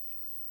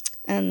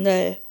 And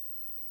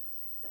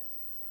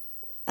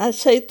I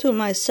say to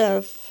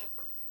myself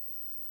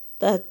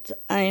that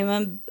I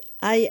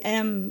I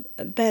am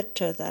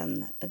better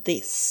than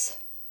this.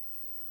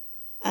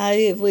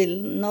 I will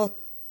not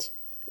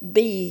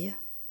be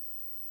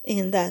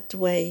in that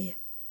way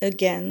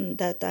again,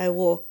 that I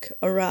walk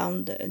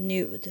around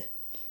nude.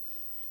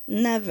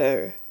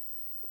 Never,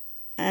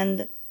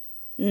 and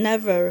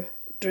never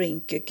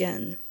drink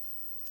again.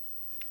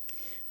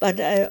 But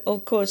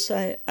of course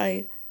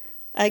I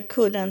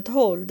couldn't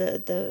hold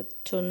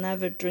to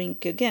never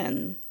drink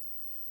again,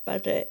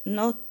 but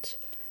not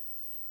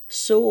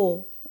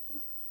so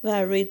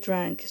very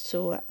drunk,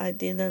 so I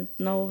didn't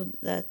know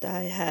that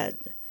I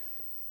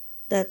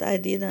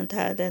didn't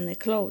have any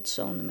clothes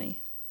on me.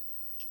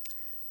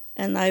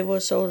 And I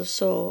was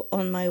also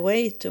on my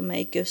way to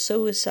make a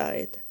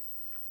suicide,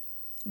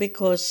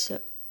 because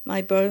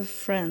my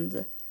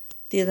boyfriend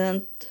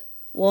didn't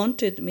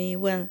wanted me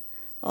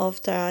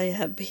after I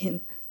had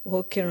been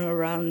walking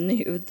around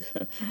nude.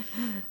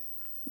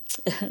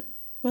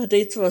 But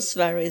it was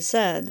very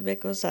sad,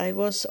 because I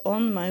was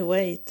on my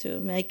way to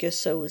make a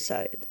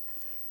suicide,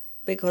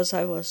 because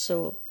I was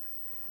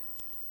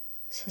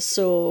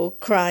so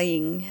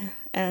crying.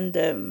 And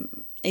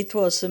it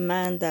was a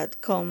man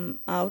that come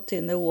out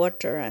in the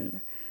water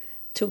and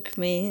took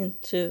me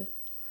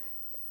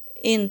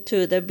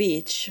into the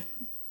beach.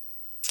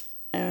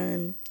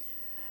 And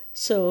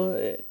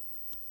so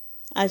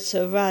I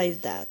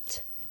survived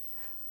that.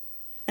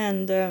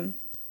 And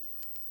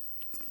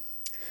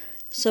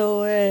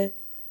so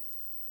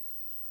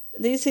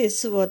this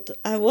is what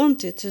I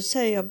wanted to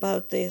say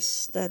about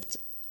this, that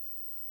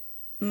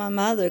my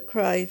mother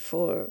cried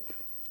for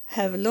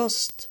have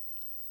lost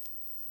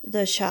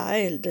the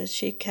child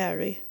she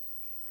carried,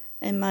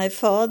 and my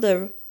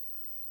father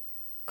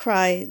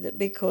cried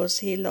because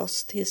he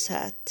lost his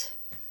hat.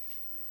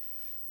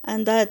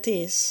 And that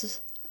is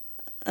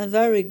a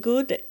very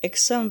good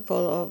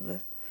example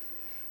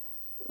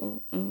of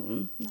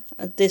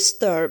a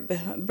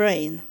disturbed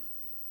brain.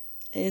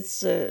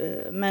 It's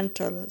a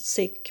mental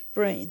sick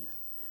brain.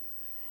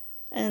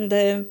 And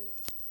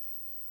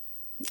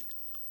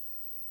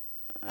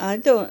I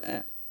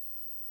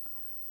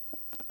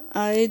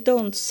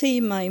don't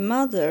see my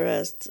mother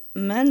as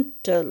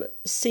mental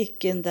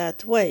sick in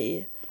that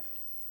way.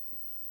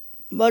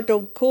 But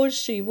of course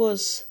she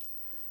was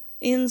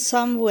in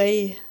some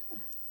way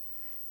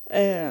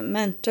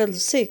mental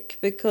sick,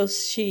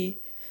 because she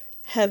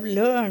have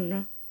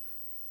learned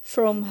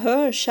from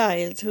her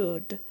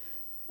childhood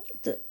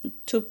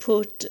to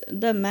put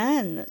the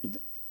man,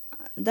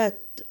 that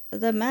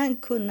the man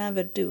could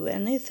never do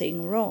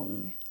anything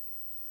wrong.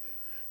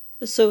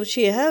 So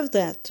she have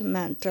that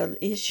mental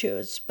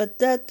issues, but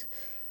that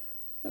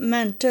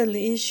mental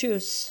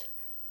issues,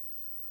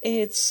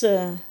 it's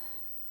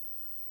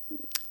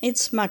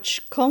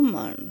much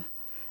common.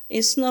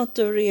 It's not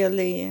a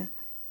really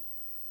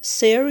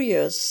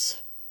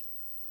serious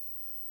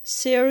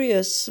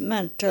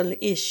mental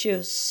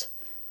issues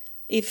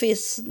if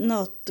it's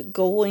not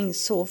going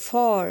so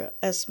far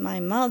as my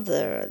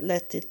mother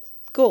let it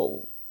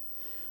go.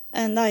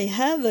 And I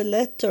have a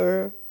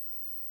letter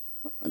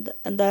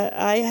that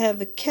I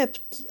have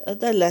kept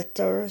the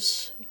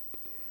letters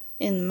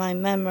in my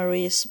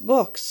memories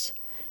box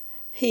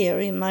here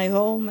in my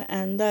home,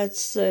 and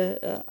that's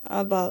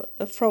about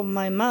from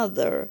my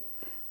mother,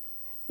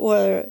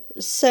 were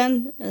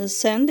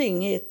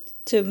sending it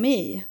to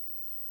me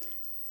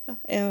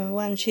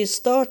when she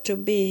started to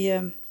be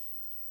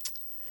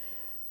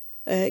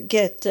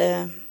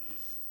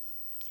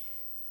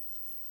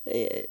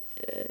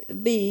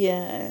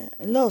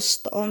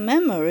lost on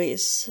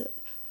memories.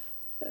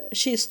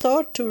 She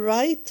started to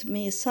write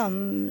me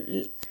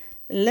some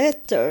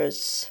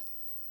letters.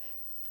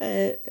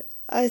 I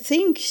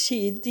think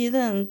she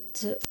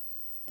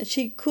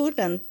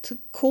couldn't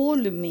call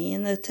me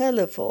in a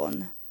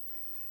telephone.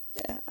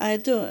 I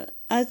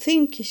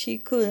think she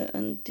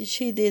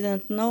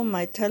didn't know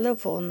my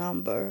telephone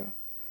number,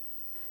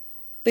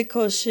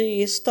 because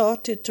she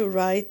started to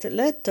write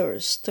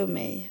letters to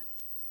me.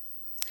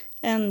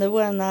 And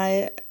when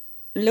I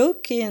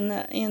look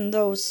in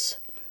those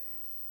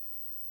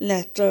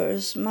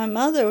letters, my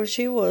mother,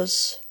 she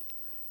was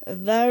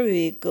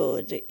very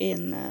good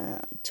in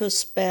to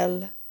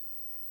spell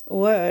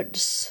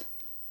words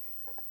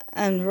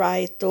and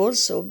write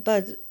also,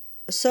 but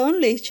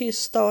suddenly she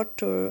started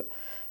to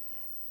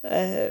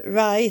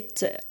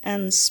write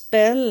and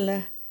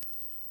spell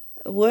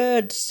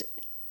words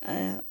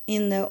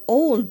in the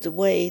old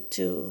way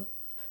to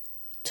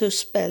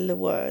spell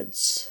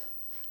words.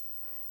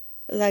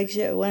 Like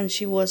when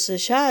she was a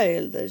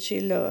child,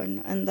 she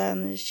learned, and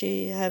then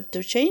she had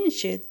to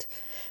change it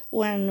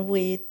when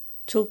we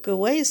took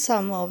away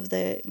some of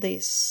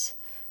this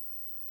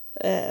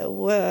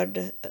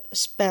word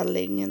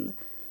spelling, and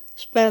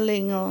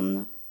spelling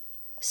on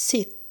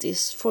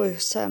cities, for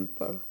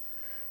example.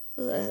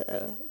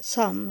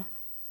 Some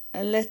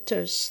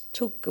letters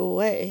took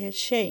away,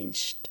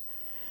 changed,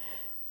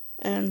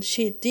 and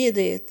she did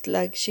it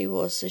like she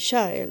was a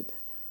child.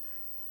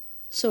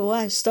 So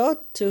I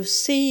start to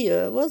see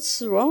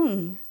what's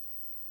wrong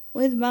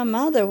with my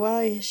mother,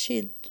 why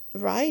she'd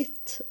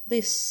write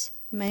this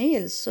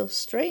mails, so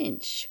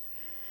strange.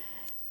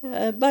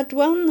 But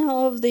one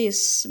of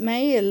these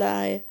mail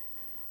I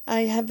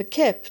have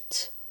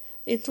kept.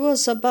 It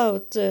was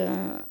about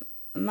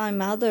my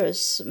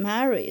mother's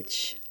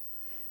marriage,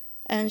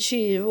 and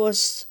she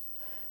was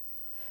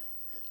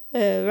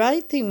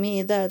writing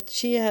me that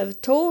she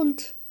have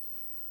told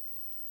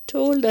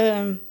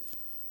the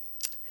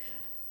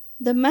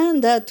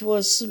man that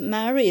was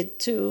married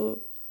to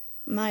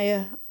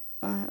my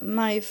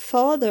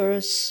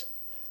father's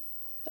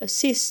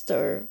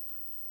sister.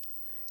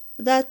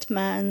 That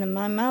man,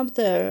 my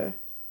mother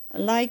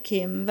liked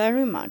him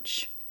very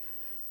much,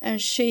 and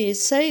she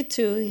said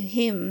to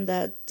him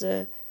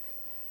that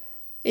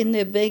in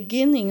the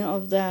beginning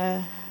of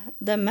the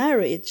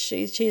marriage,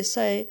 she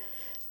say,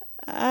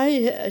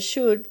 I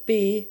should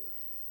be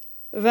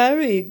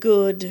very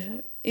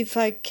good if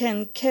I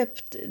can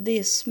kept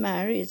this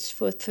marriage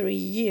for 3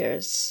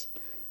 years,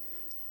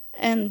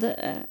 and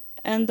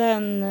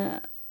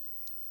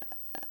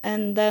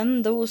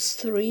then those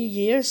 3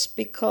 years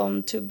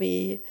become to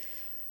be,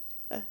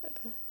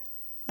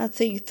 I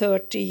think,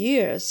 30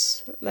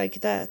 years,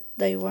 like that.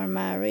 They were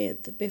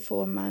married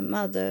before my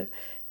mother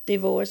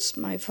divorced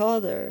my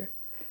father,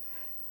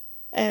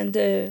 and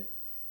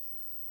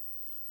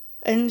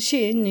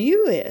she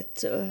knew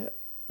it.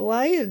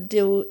 Why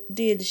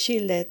did she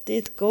let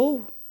it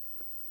go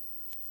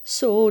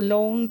so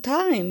long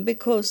time?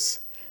 Because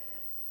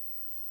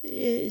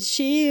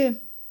they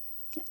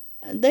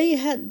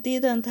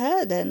didn't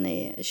have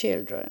any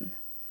children.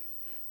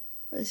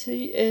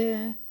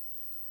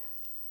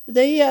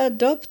 They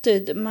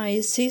adopted my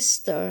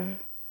sister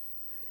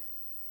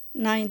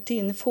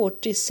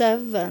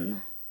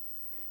 1947,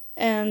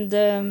 and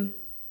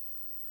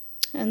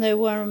they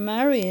were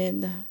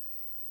married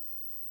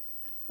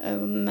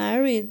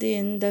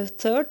in the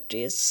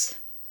 30s,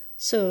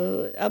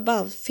 so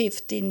about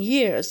 15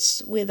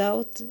 years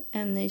without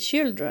any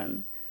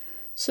children.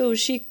 So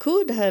she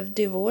could have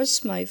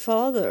divorced my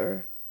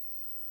father.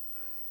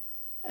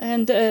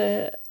 And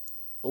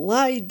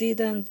why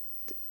didn't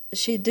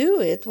she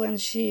do it when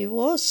she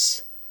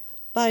was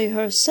by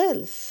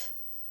herself?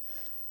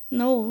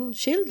 No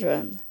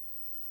children.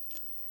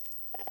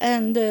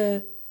 And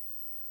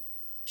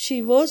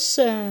she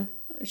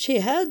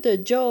had a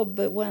job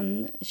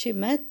when she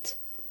met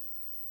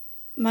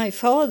my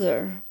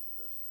father,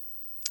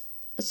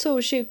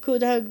 so she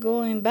could have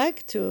gone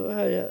back to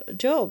her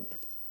job.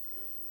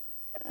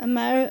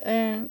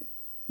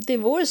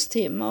 Divorced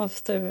him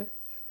after,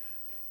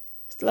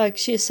 like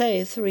she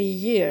say, 3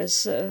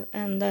 years,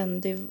 and then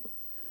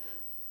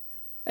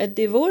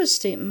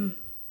divorced him.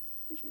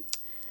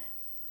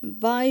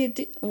 Why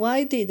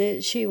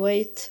did she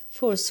wait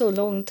for so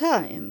long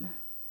time?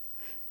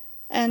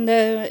 And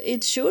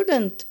it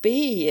shouldn't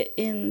be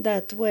in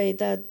that way,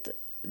 that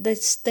the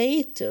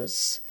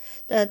status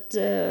that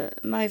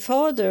my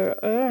father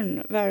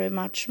earned very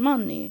much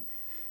money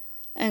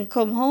and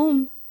come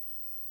home,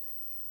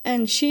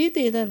 and she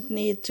didn't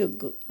need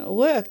to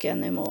work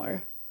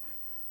anymore.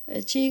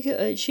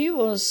 She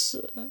was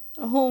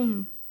a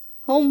home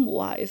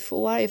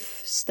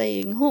wife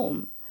staying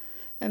home,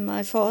 and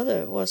my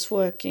father was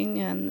working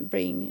and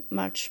bring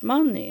much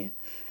money.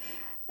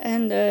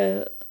 And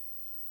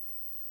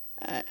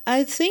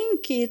I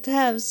think it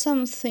has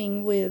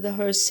something with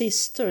her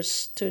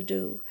sisters to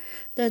do,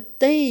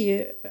 that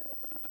they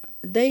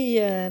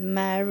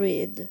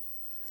married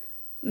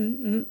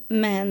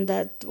men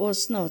that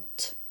was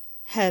not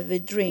heavy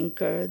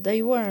drinker.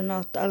 They were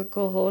not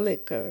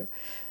alcoholic,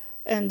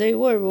 and they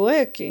were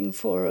working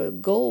for a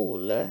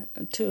goal,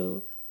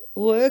 to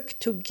work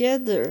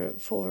together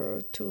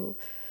to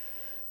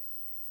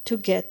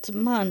get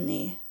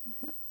money.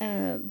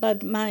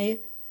 But my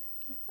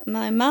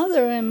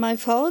mother and my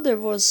father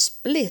was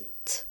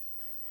split.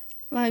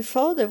 My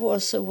father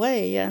was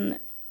away, and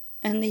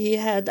he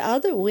had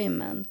other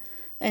women,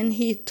 and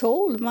he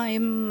told my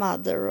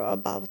mother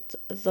about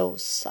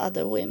those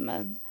other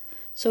women.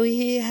 So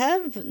he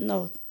have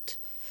not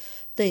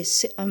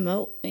this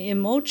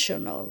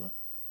emotional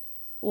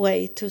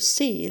way to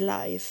see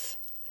life.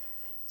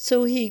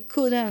 So he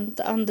couldn't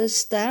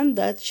understand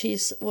that she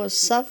was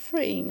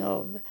suffering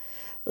of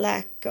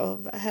lack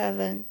of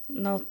having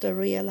not a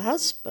real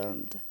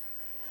husband.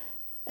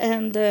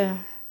 And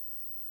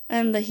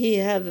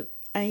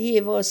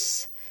he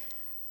was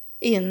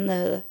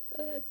in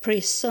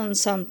prison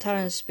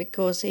sometimes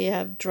because he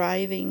had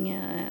driving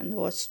and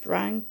was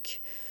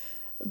drunk,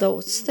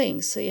 those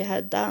things he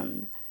had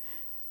done.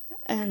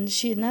 And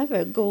she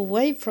never go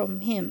away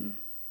from him.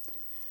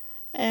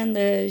 And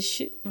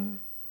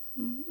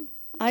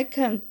I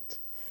can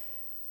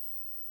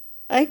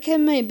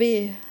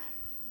maybe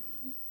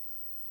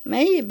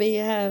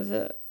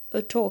have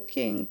a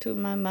talking to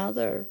my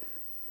mother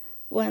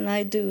when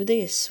I do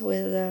this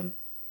with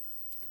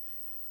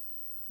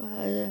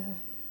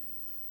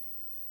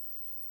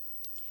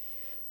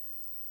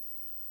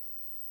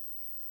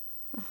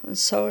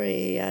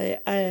sorry,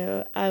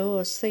 I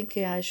was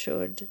thinking I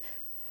should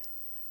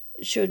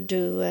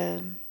do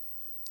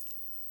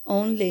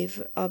only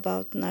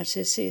about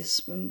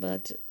narcissism,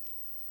 but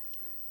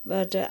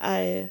but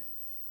I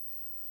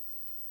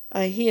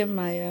hear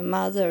my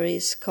mother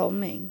is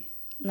coming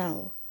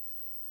now.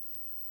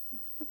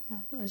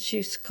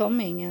 She's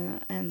coming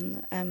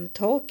and I'm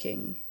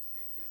talking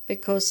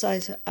because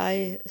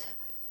I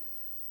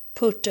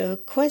put a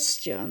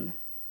question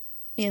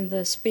in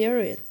the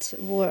spirit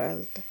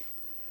world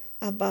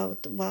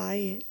about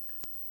why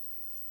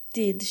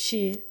did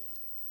she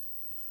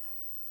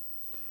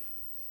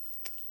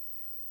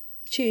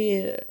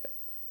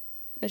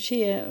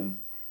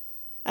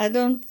I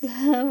don't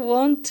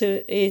want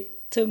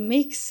to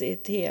mix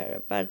it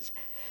here, but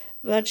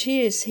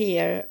she is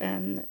here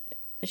and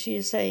she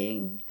is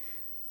saying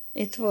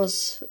it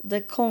was the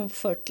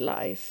comfort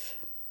life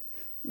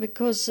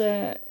because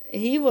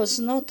he was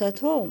not at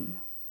home.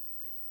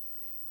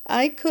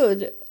 I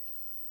could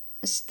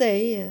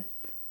stay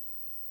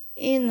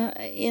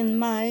in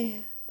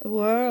my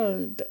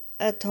world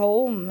at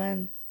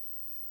home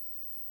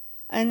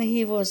and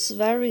he was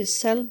very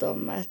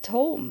seldom at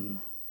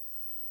home.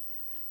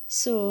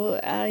 So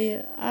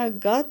I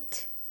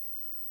got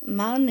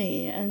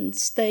money and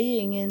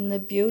staying in a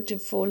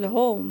beautiful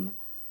home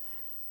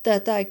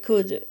that I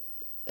could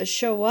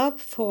show up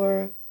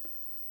for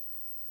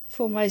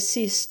my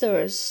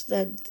sisters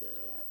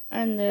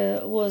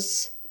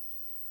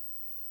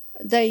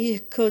they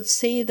could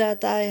see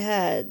that I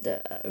had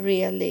a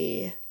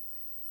really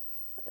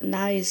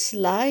nice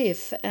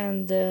life,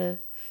 and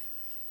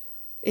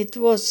it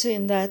was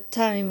in that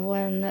time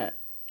when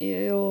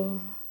your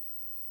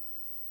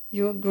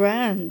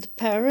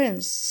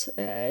grandparents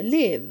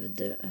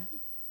lived,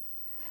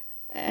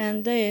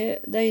 and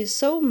they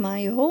saw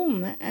my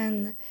home,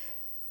 and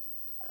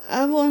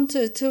I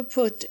wanted to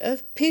put a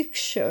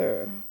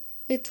picture.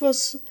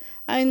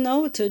 I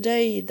know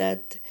today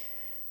that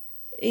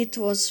it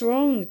was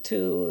wrong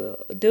to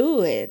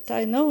do it.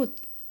 I know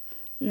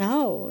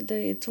now that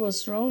it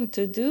was wrong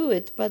to do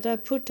it, but I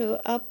put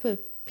up a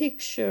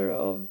picture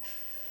of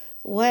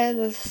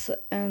wealth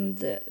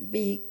and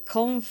be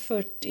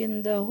comfort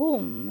in the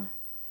home.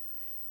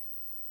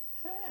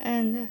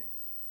 And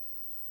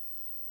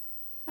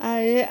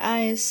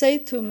I say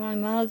to my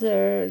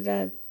mother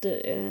that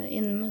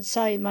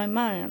inside my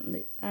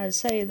mind, I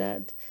say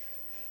that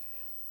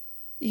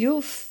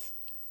you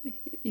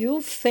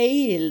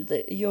failed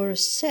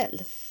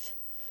yourself.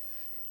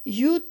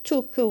 You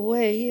took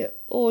away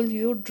all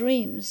your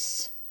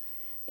dreams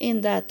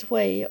in that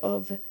way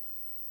of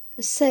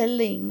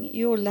selling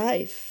your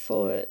life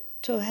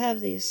to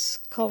have this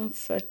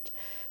comfort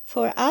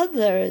for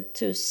others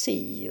to see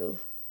you.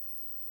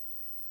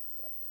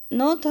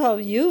 Not how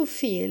you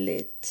feel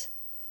it,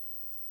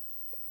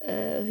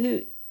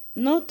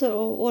 not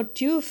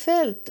what you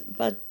felt,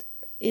 but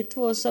it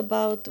was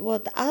about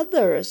what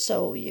others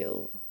saw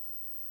you.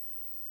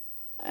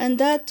 And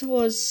that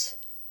was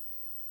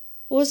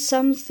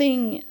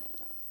something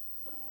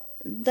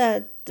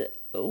that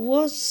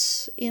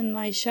was in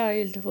my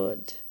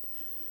childhood,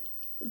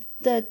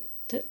 that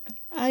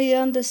I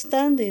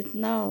understand it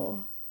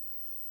now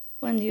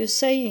when you're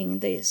saying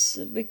this,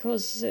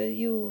 because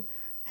you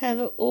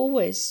have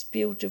always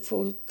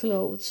beautiful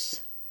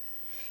clothes,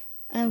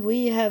 and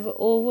we have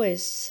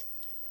always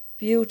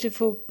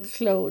beautiful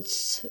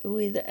clothes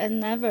and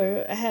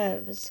never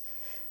have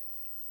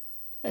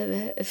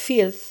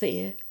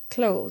filthy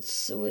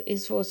clothes.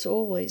 It was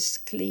always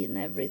clean,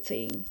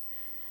 everything,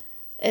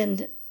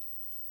 and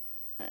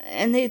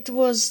it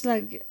was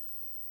like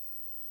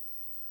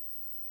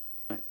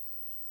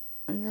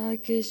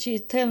she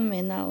tell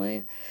me now,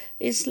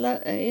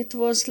 it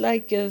was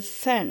like a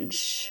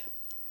fence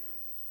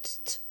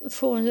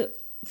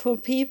for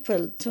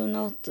people to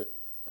not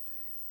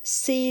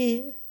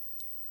see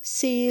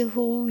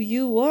who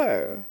you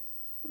were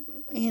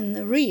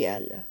in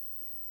real.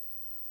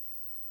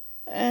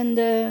 And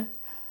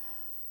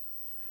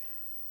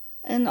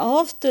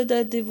after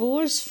the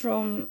divorce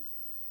from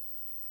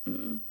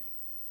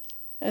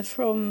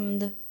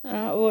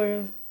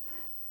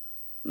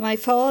my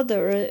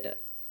father,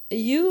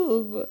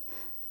 you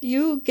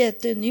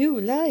get a new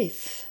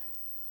life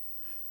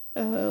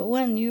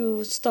when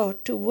you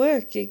start to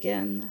work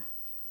again.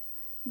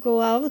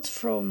 Go out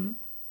from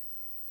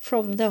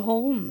the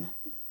home,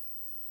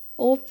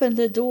 open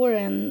the door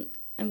and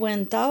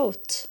went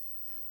out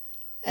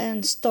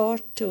and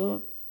start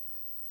to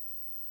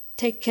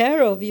take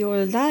care of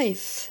your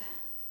life.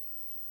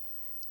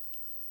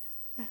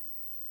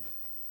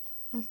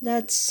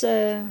 That's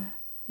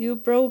you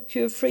broke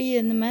you free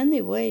in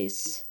many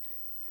ways,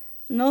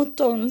 not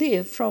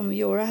only from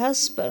your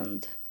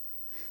husband,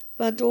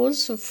 but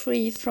also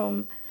free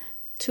from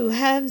to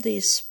have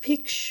this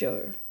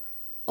picture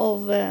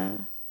of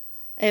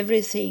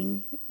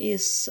everything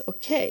is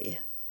okay,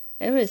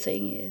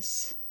 everything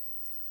is.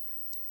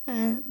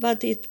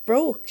 But it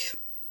broke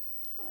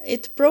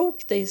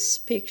this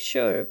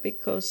picture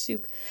because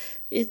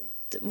it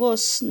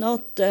was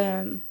not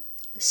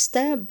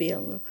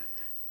stable.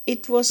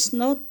 It was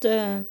not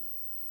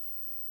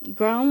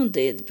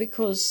grounded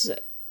because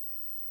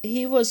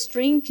he was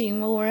drinking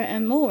more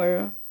and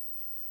more,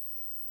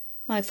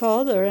 my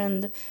father,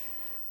 and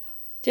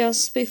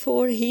just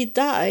before he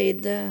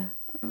died,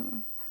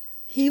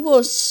 he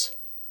was,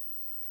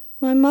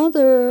 my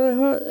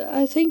mother,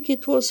 I think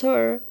it was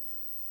her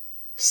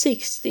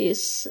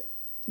 60th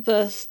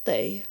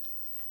birthday,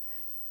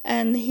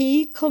 and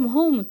he come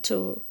home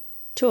to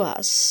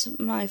us,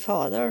 my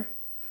father,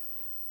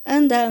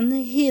 and then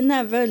he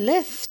never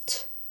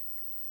left.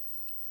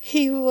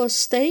 He was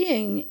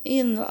staying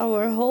in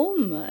our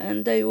home,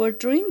 and they were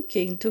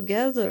drinking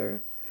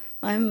together.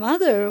 My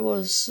mother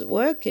was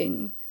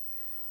working,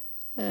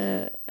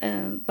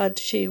 but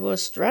she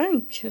was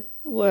drunk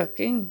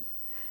working.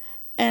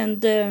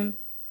 And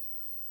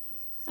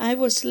I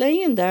was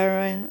laying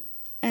there,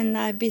 and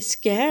I be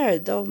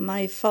scared of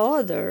my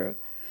father.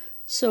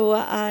 So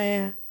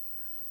I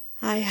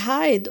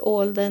hide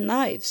all the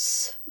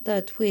knives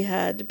that we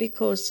had,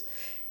 because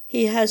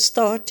he has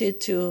started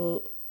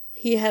to,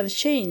 he have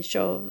changed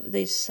of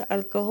these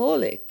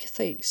alcoholic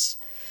things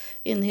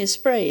in his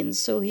brain.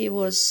 So he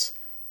was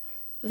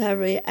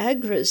very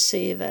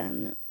aggressive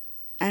and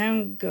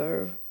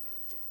anger.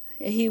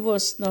 He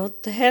was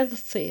not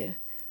healthy.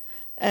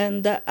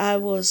 And I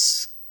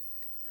was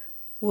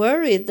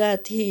worried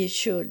that he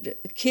should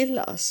kill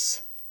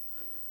us,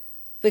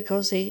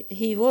 because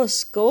he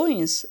was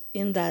going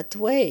in that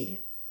way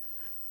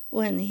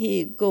when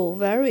he go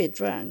very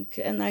drunk,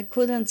 and I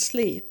couldn't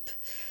sleep.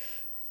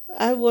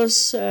 I was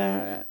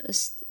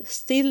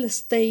still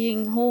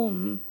staying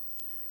home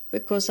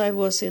because I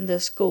was in the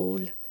school.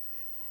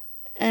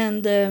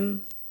 And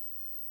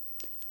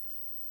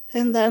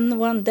then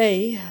one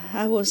day,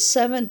 I was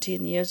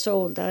 17 years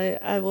old.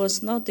 I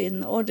was not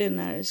in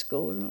ordinary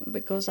school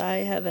because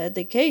I have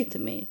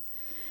educated me.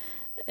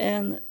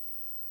 And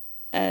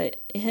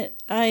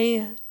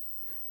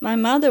my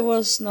mother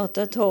was not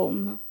at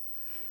home,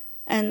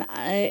 and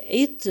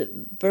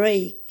it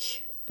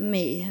break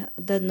me,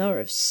 the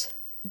nerves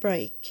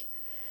break.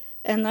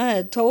 And I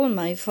had told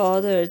my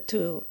father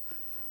to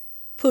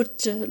put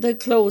the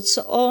clothes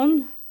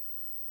on,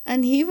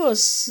 and he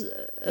was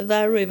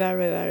very,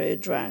 very, very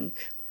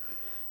drunk,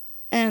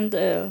 and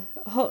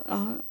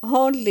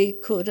hardly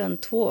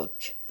couldn't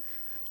walk.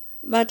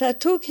 But I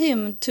took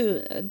him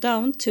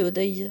down to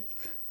the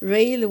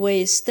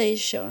railway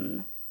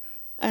station,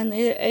 and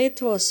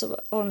it was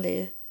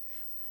only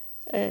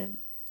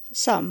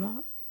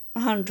some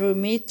 100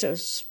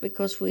 meters,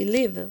 because we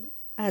live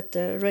at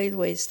the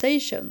railway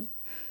station.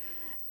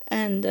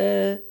 And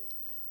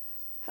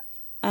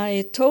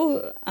I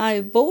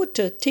bought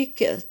a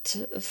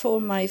ticket for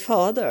my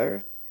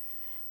father,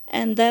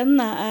 and then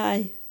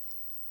I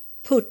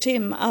put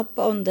him up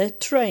on the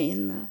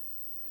train.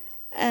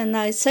 And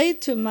I say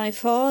to my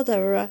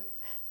father,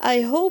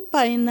 I hope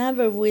I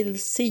never will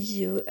see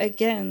you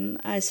again,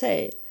 I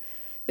say,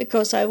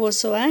 because I was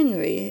so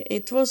angry.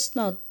 It was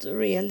not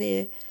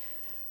really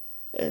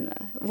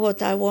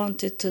what I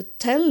wanted to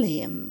tell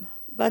him.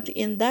 But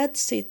in that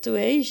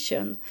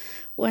situation,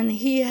 when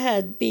he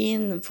had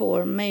been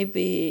for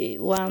maybe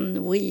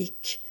 1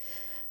 week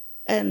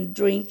and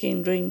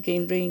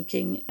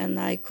drinking, and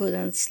I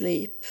couldn't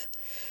sleep,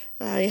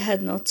 I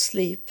had not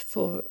slept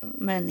for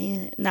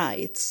many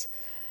nights,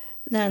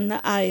 then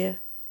I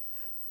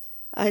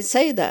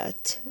say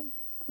that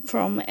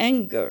from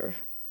anger,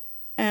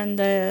 and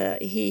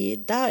he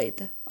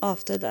died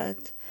after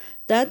that.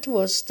 That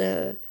was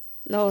the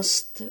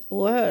last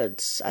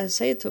words I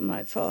say to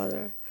my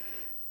father.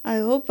 I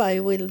hope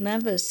I will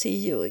never see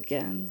you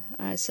again,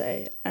 I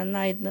say, and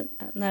I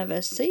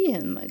never see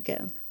him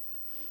again.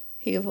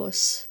 He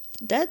was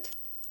dead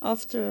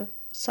after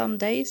some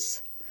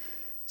days.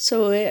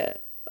 So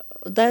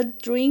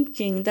that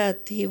drinking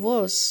that he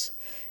was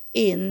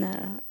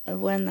in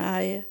when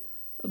I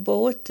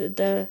bought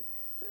the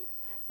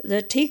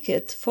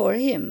ticket for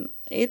him,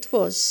 it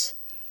was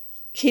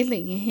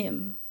killing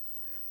him.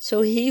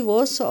 So he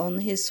was on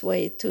his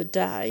way to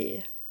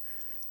die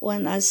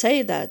when I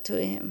say that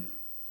to him.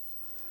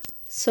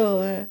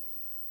 So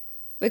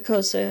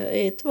because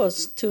it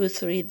was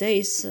 2-3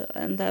 days,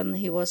 and then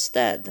he was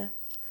dead.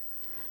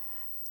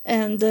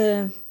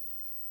 And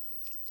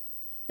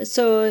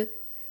so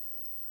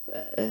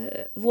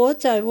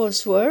what I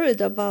was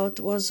worried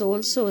about was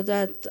also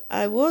that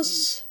I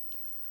was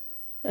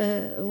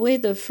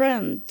with a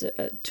friend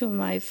to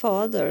my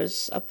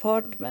father's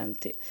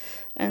apartment,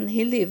 and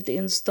he lived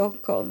in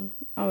Stockholm,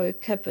 our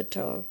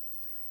capital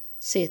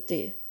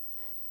city.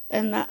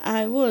 And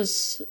I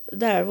was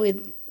there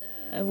with,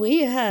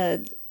 we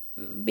had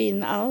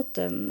been out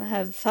and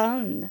have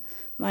fun,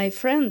 my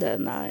friend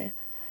and I.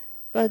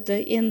 But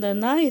in the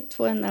night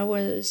when I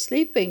was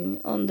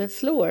sleeping on the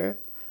floor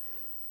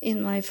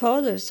in my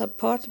father's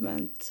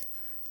apartment,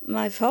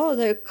 my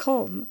father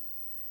came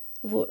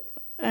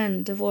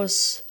and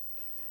was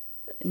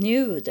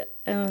nude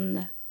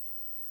and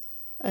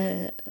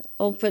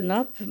opened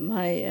up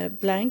my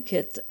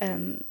blanket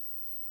and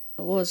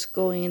was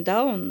going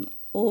down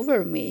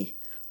over me,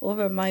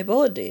 over my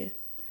body,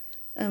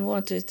 and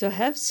wanted to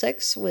have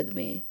sex with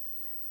me.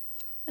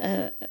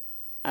 The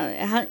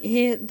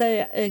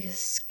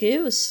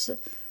excuse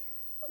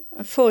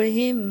for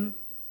him,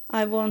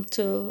 I want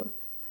to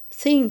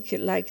think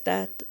like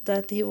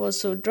that he was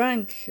so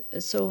drunk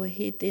so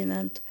he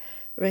didn't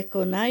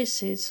recognize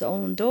his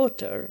own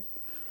daughter,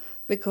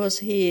 because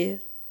he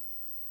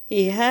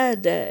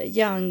had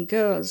young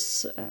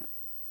girls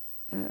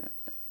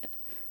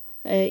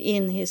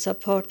in his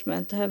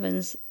apartment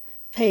having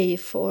pay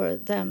for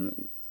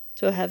them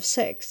to have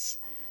sex.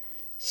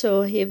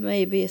 So he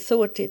maybe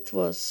thought it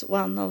was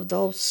one of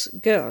those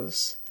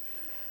girls.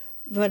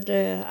 But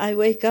I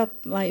wake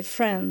up my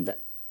friend,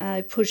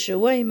 I push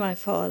away my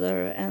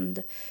father,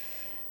 and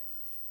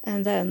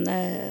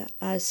then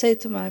I say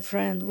to my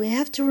friend, we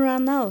have to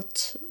run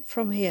out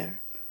from here.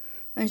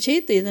 And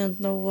she didn't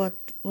know what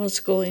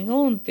was going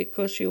on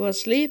because she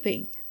was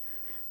sleeping.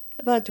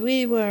 But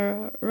we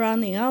were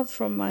running out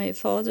from my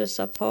father's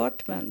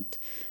apartment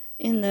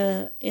in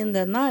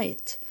the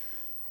night,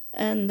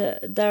 and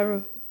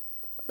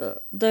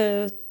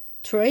the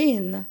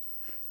train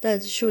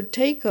that should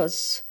take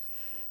us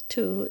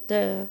to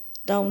the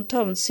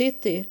downtown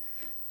city,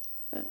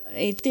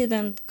 it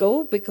didn't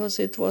go because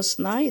it was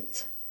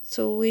night.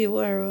 So we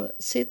were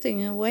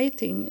sitting and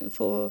waiting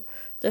for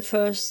the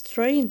first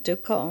train to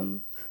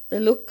come, the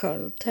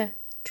local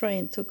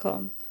train to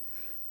come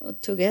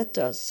to get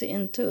us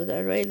into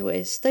the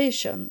railway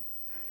station.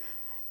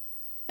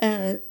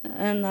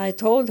 And I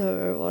told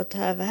her what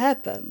had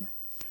happened.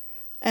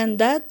 And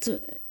that,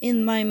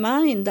 in my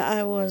mind,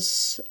 I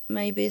was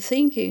maybe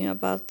thinking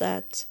about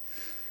that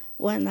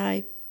when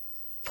I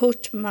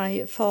put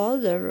my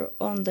father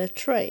on the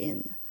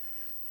train.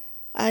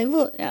 I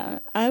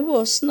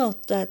was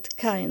not that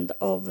kind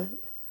of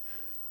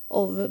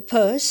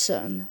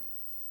person.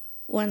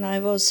 When I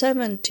was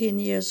 17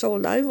 years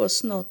old, I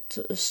was not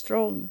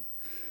strong.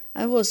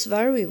 I was a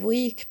very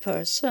weak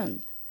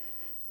person.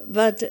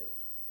 But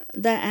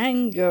the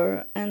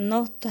anger and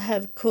not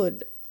have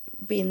could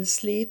been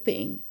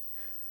sleeping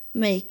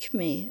make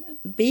me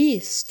be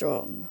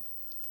strong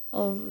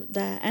of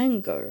the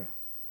anger.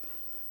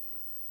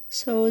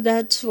 So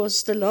that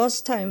was the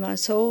last time I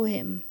saw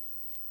him.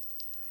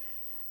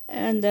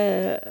 And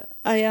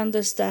I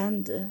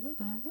understand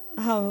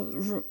how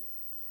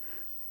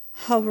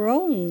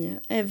wrong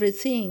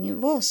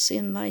everything was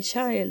in my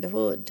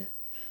childhood.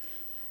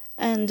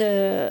 And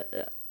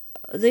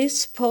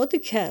this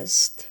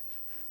podcast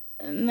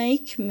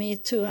make me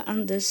to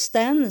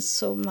understand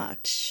so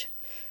much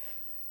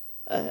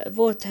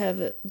what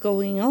have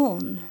going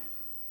on.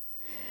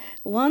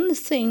 One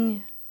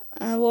thing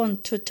I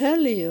want to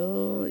tell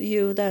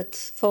you that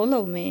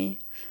follow me,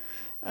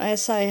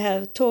 as I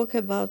have talked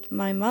about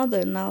my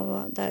mother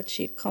now that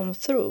she come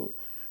through,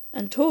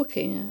 and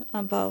talking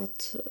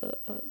about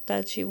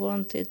that she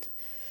wanted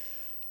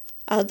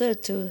other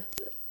to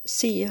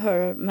see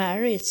her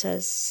marriage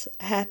as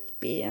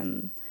happy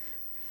and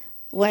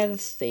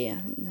wealthy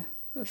and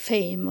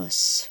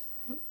famous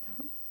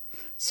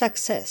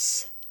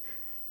success.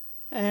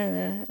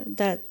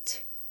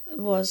 That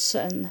was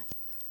a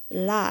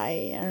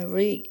lie,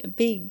 a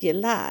big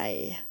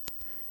lie.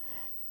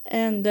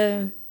 And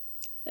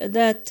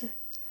that,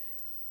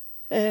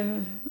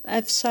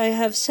 as I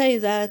have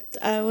said that,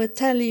 I will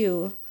tell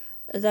you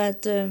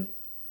that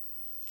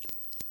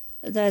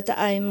that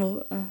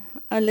I'm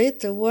a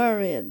little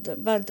worried,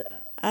 but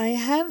I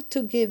have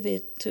to give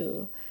it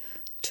to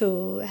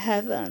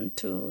heaven,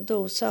 to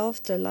those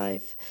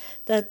afterlife,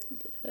 that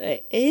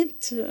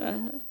it's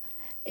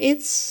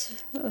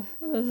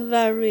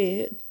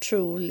very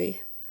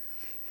truly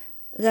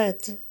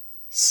that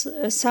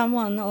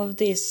someone of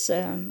these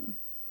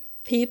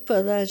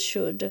people that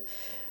should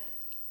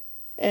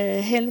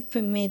help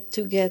me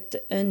to get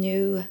a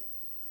new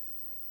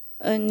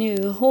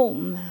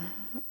home,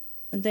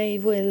 they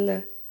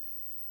will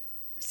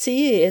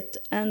see it,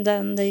 and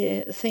then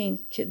they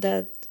think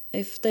that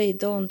if they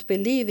don't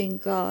believe in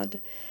God,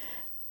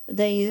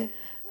 they,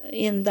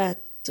 in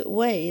that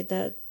way,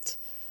 that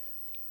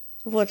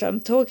what I'm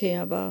talking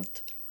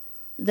about,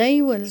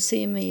 they will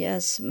see me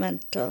as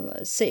mental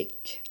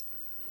sick.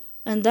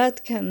 And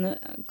that can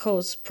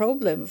cause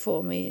problem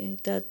for me,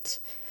 that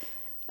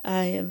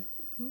I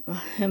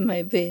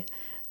maybe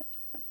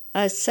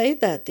I say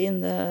that in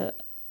the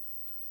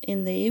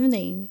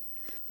evening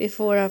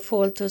before I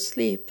fall to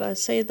sleep. I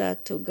say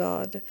that to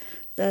God,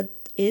 that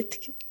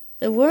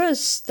the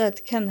worst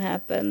that can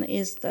happen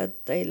is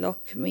that they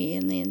lock me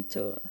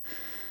into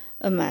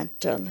a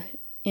mental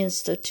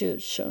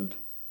institution.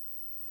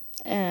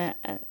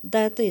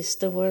 That is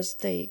the worst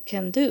they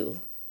can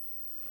do,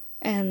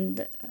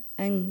 and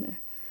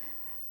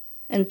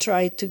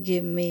try to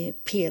give me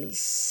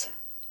pills,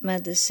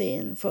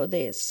 medicine for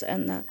this.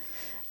 And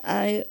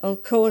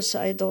of course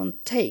I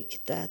don't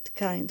take that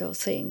kind of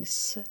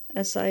things,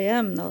 as I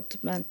am not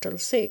mental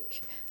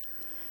sick.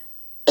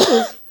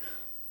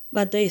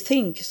 But they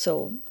think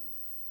so,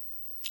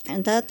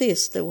 and that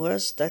is the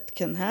worst that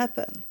can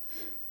happen.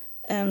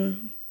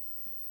 And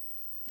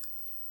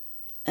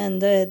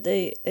then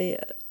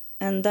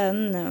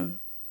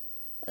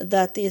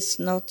that is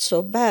not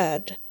so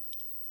bad,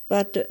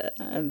 but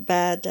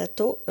bad at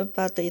all.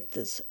 But it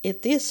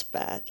is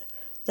bad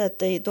that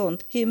they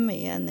don't give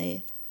me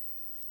any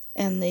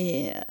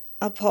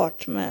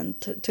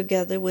apartment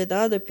together with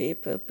other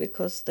people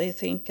because they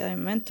think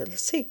I'm mentally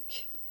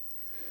sick.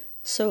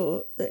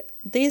 So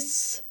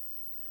this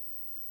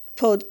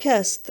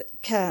podcast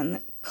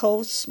can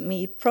cause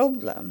me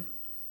problem.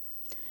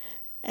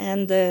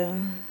 And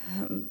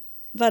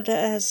but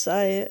as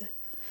I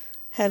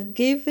have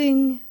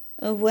given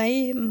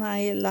away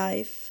my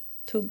life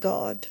to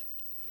God,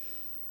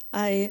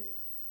 I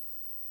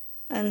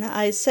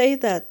say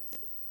that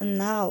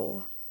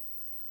now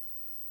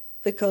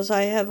because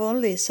I have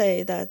only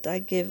say that I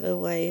give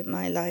away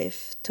my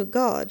life to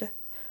God,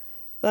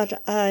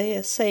 but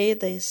I say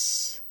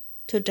this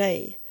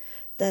today,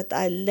 that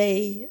I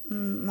lay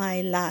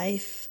my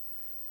life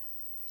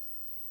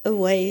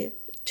away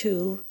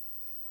to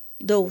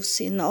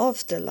those in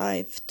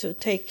afterlife to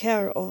take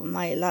care of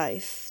my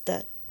life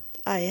that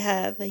I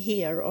have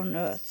here on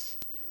earth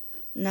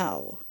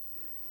now.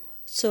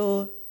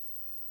 So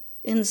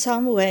in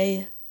some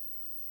way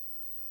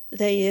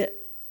they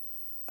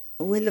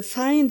will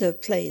find a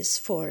place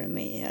for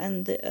me,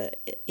 and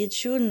it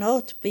should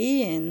not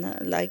be in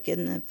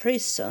a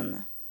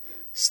prison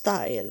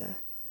style.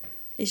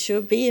 It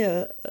should be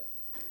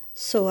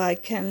so I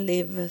can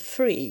live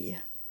free.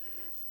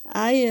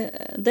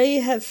 They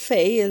have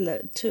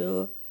failed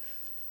to,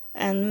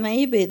 and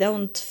maybe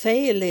don't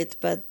fail it,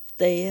 but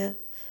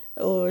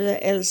or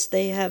else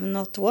they have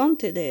not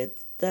wanted it,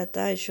 that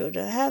I should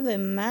have a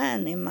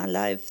man in my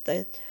life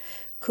that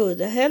could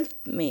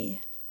help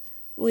me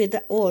with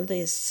all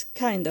these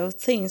kind of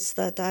things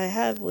that I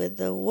have with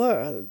the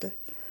world.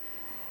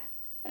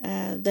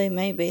 They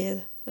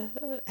maybe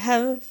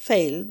have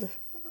failed,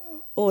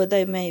 or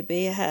they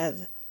maybe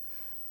have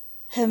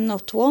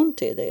not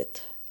wanted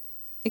it.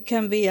 It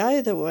can be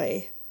either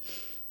way.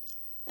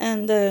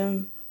 And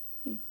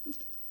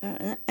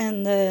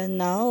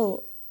now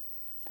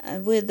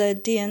with the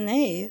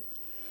DNA,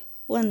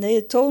 when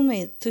they told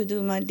me to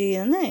do my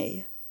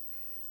DNA,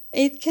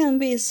 it can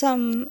be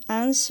some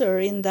answer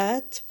in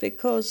that,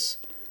 because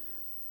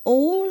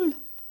all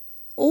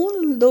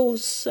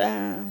those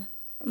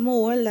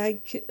more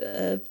like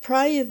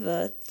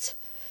private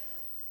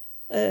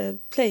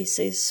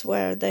places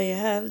where they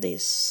have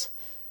this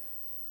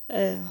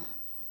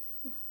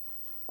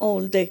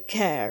older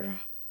care,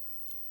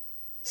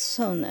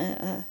 so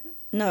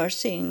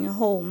nursing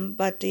home,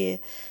 but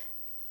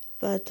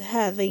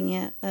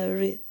having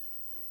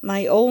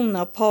my own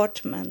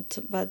apartment,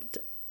 but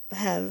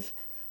have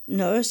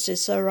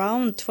nurses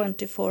around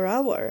 24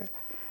 hours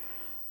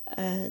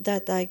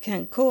that I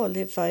can call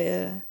if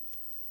I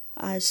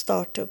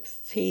start to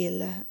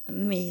feel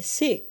me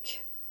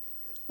sick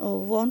or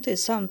wanted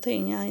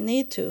something. I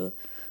need to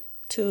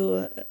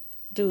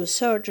do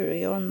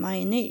surgery on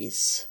my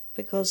knees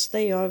because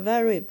they are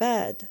very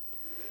bad.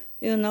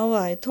 You know,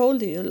 I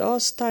told you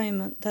last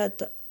time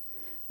that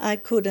I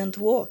couldn't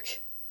walk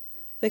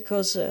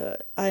because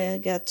I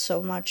get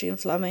so much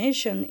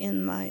inflammation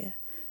in my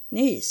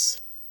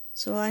knees.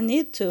 So I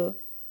need to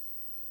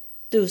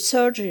do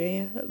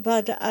surgery,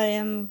 but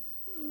I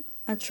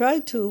try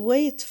to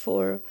wait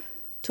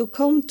to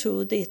come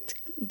to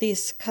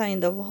this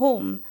kind of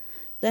home.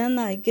 Then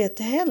I get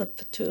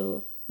help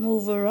to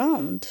move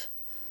around.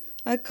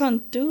 I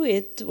can't do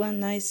it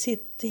when I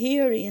sit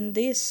here in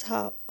this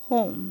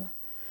home.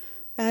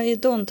 I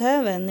don't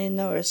have any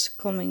nurse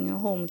coming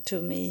home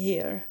to me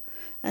here.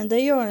 And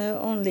they are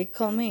only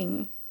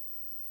coming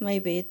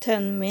maybe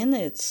 10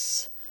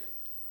 minutes.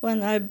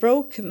 When I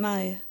broke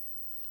my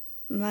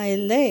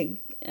leg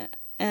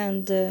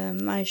and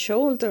my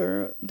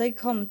shoulder, they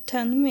come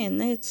 10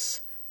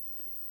 minutes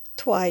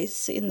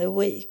twice in a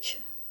week.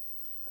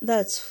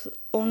 That's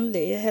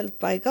only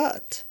help I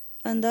got,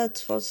 and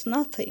that was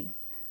nothing.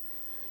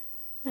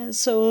 And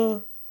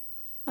so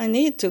I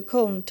need to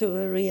come to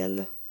a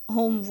real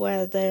home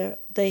where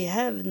they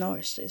have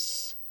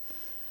nurses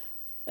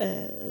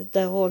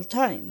the whole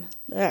time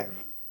there.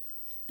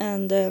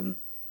 And the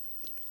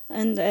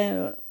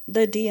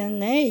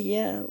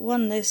DNA,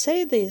 when they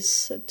say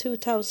this,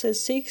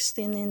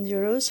 2016 in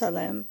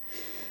Jerusalem,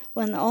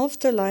 when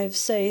Afterlife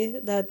say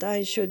that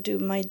I should do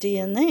my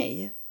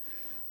DNA,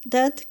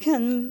 that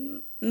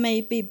can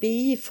maybe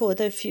be for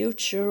the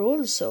future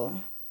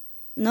also.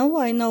 Now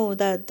I know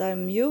that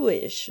I'm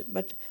Jewish,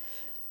 but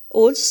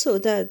also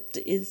that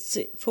it's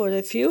for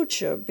the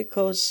future,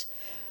 because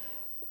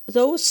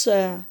those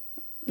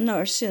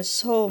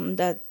nurses' home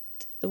that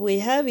we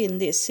have in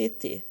this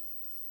city,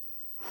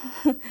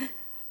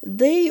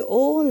 they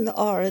all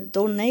are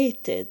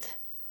donated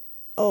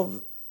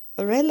of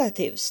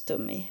relatives to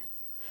me.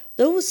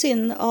 Those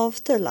in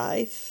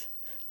afterlife,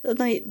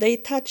 they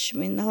touch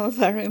me now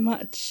very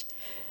much.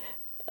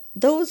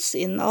 Those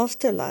in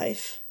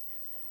afterlife,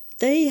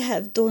 they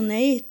have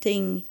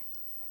donating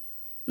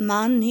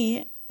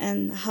money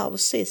and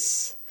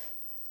houses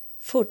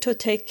to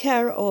take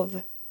care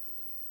of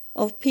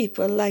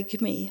people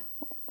like me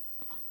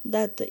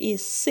that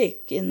is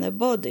sick in the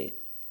body.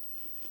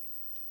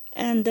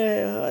 And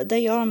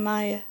they are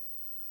my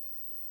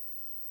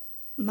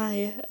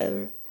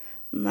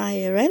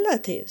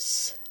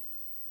relatives.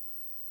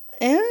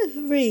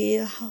 every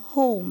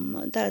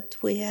home that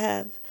we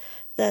have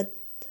that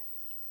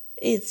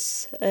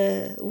is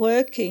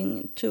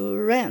working to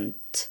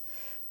rent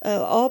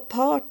an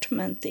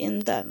apartment in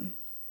them,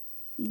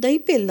 they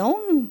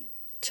belong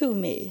to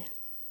me.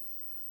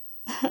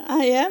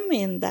 I am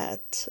in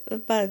that,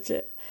 but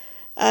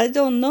I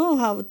don't know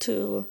how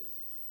to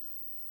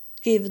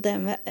give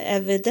them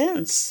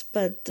evidence,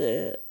 but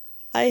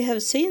I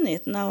have seen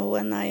it now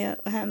when I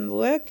am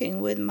working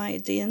with my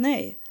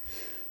DNA,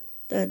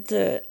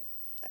 that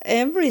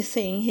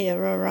everything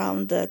here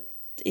around that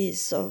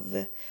is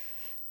of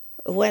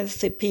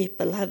wealthy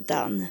people have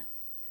done,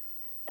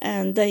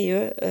 and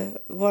they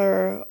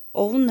were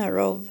owner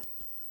of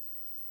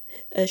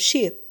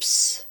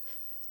ships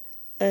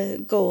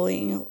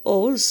going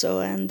also,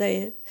 and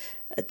they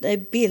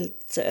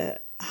built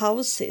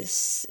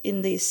houses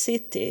in this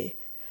city.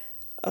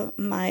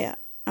 My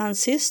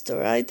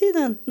ancestor, I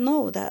didn't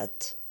know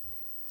that.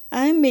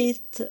 I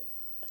meet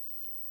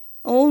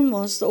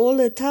almost all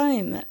the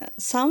time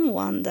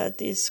someone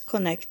that is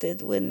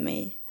connected with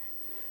me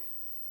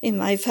in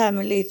my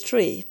family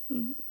tree,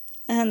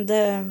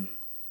 and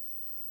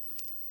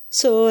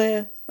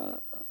so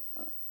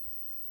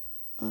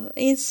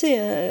it's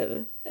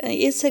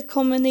a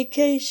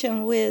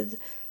communication with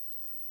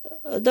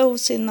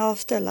those in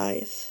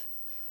afterlife.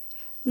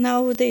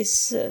 Now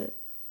this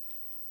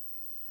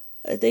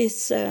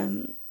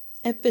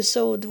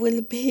episode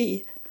will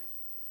be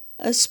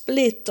a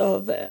split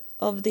of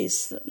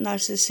this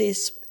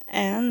narcissism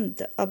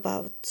and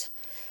about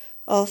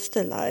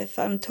afterlife.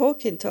 I'm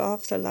talking to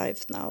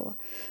afterlife now.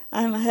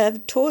 I'm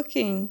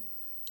talking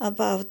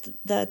about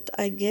that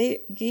I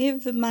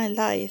give my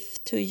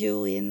life to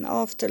you in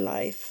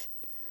afterlife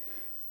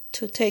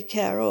to take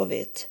care of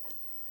it.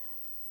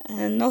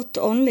 And not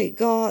only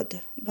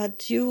God,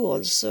 but you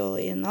also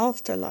in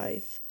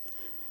afterlife.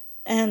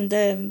 And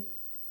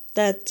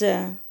that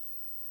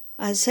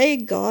I say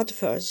God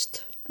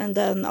first and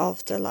then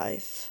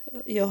afterlife.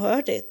 You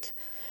heard it.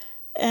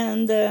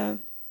 And that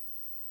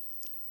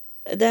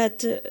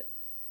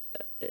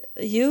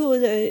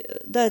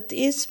that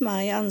is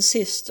my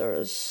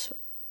ancestors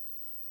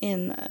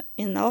in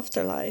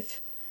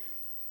afterlife.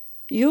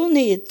 You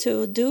need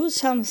to do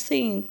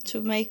something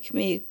to make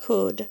me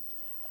could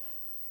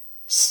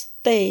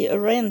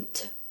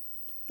rent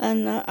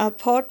an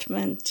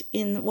apartment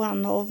in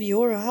one of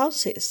your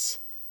houses.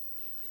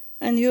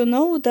 And you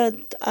know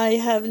that I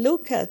have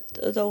looked at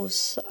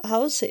those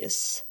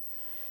houses,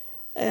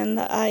 and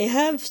I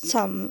have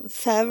some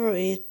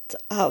favorite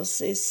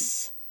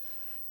houses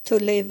to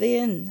live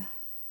in.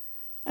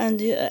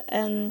 And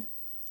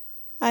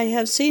I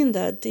have seen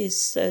that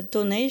this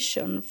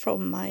donation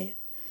from my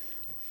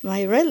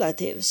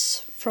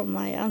relatives, from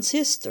my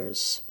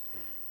ancestors.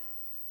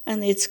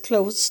 And it's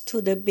close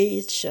to the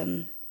beach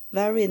and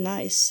very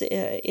nice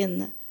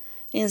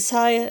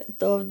inside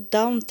of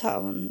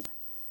downtown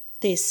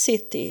this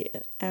city.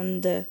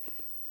 And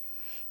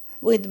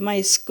with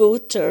my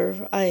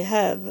scooter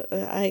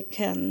I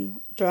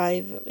can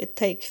drive. It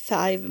takes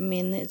 5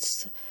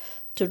 minutes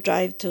to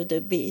drive to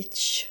the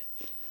beach,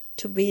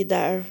 to be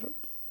there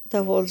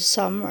the whole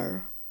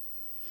summer.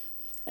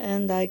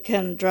 And I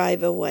can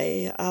drive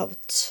away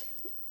out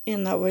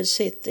in our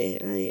city.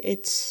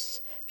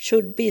 It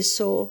should be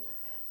so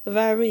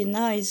very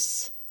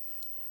nice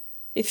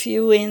if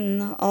you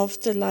in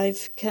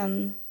afterlife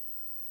can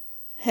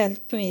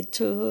help me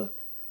to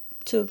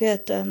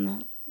get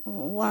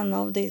one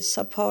of these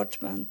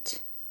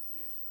apartments.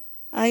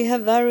 I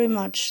have very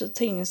much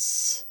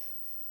things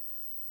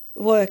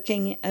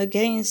working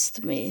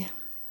against me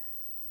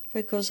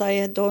because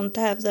I don't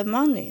have the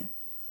money.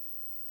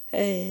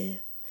 I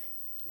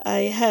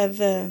have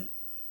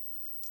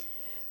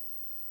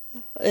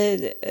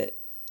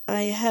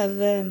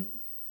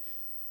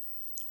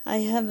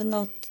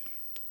not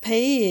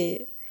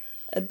paid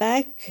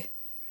back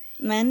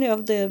many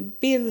of the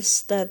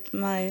bills that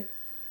my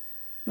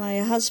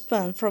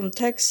husband from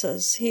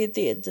Texas, he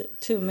did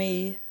to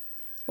me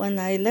when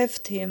I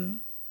left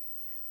him,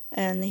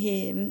 and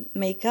he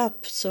make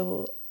up.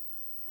 So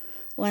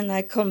when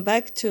I come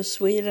back to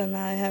Sweden,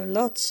 I have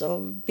lots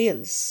of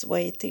bills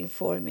waiting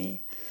for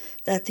me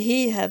that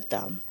he have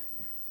done.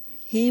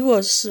 He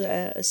was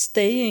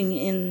staying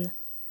in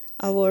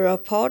our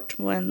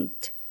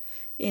apartment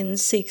in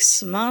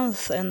 6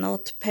 months and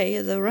not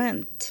pay the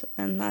rent,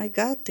 and I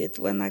got it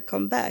when I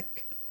come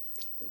back.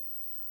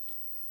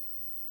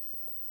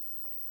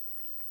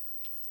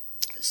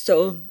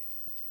 So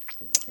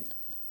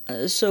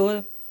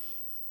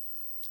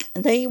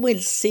they will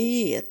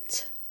see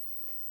it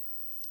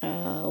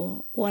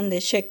when they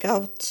check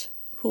out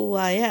who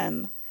I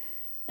am,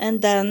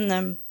 and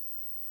then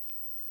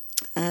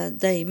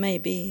they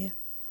maybe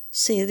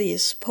see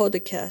this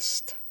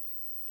podcast,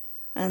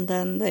 and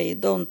then they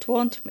don't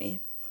want me.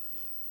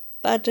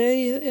 But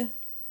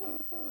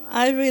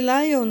I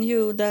rely on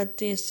you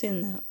that is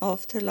in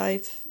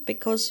afterlife,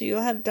 because you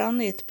have done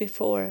it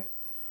before,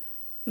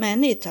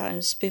 many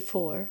times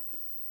before,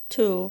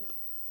 to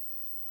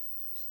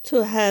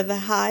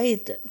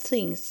hide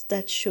things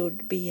that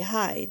should be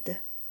hide.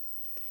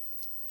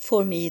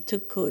 for me to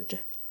could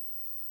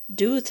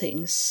do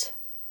things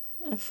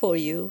for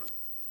you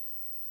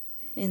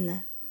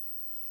in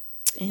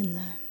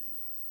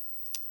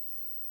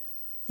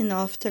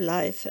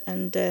afterlife.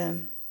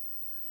 And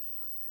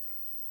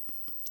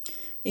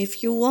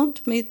if you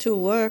want me to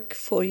work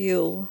for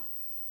you,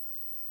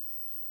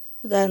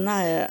 then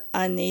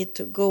I need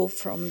to go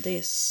from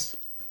this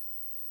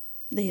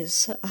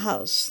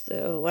house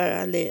where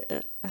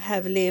I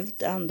have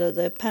lived under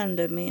the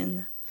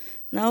pandemic.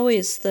 Now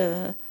is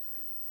the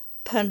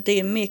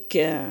pandemic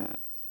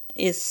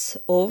is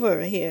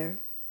over here,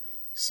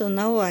 so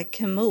now I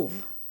can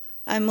move.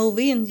 I move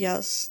in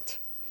just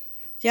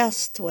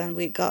when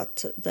we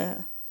got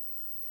the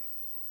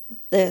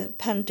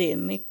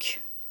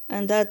pandemic,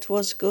 and that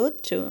was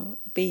good to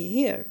be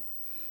here.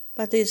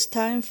 But it's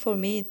time for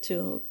me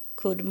to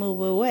could move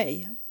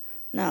away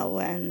now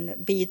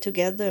and be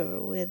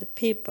together with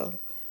people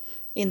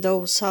in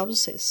those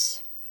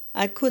houses.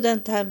 I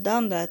couldn't have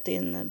done that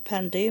in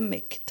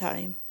pandemic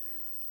time.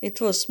 It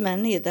was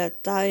many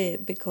that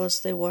died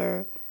because they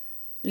were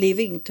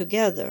living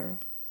together.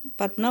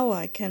 But now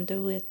I can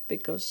do it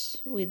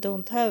because we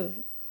don't have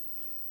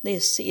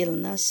this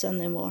illness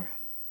anymore.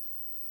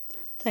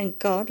 Thank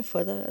God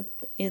for that.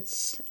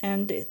 It's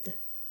ended.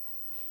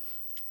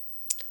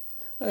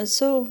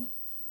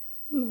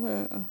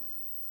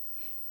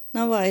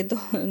 Now I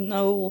don't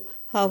know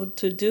how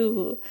to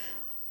do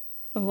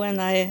when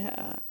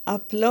I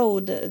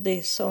upload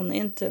this on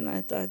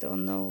internet. I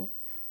don't know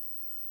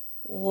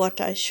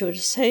what I should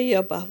say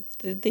about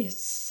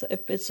this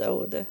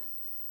episode.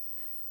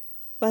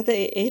 But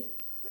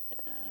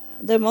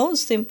the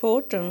most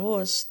important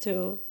was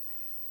to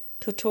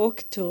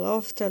talk to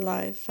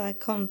afterlife. I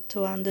come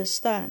to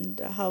understand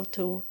how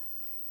to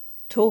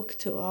talk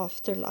to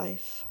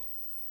afterlife.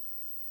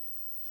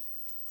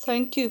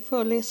 Thank you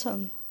for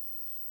listening.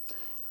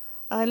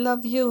 I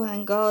love you,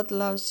 and God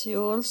loves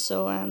you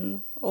also,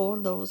 and all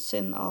those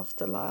in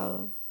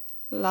afterlife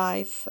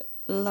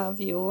love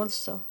you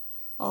also.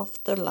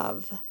 After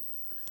love,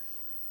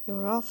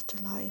 your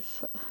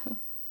afterlife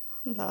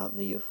love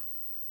you.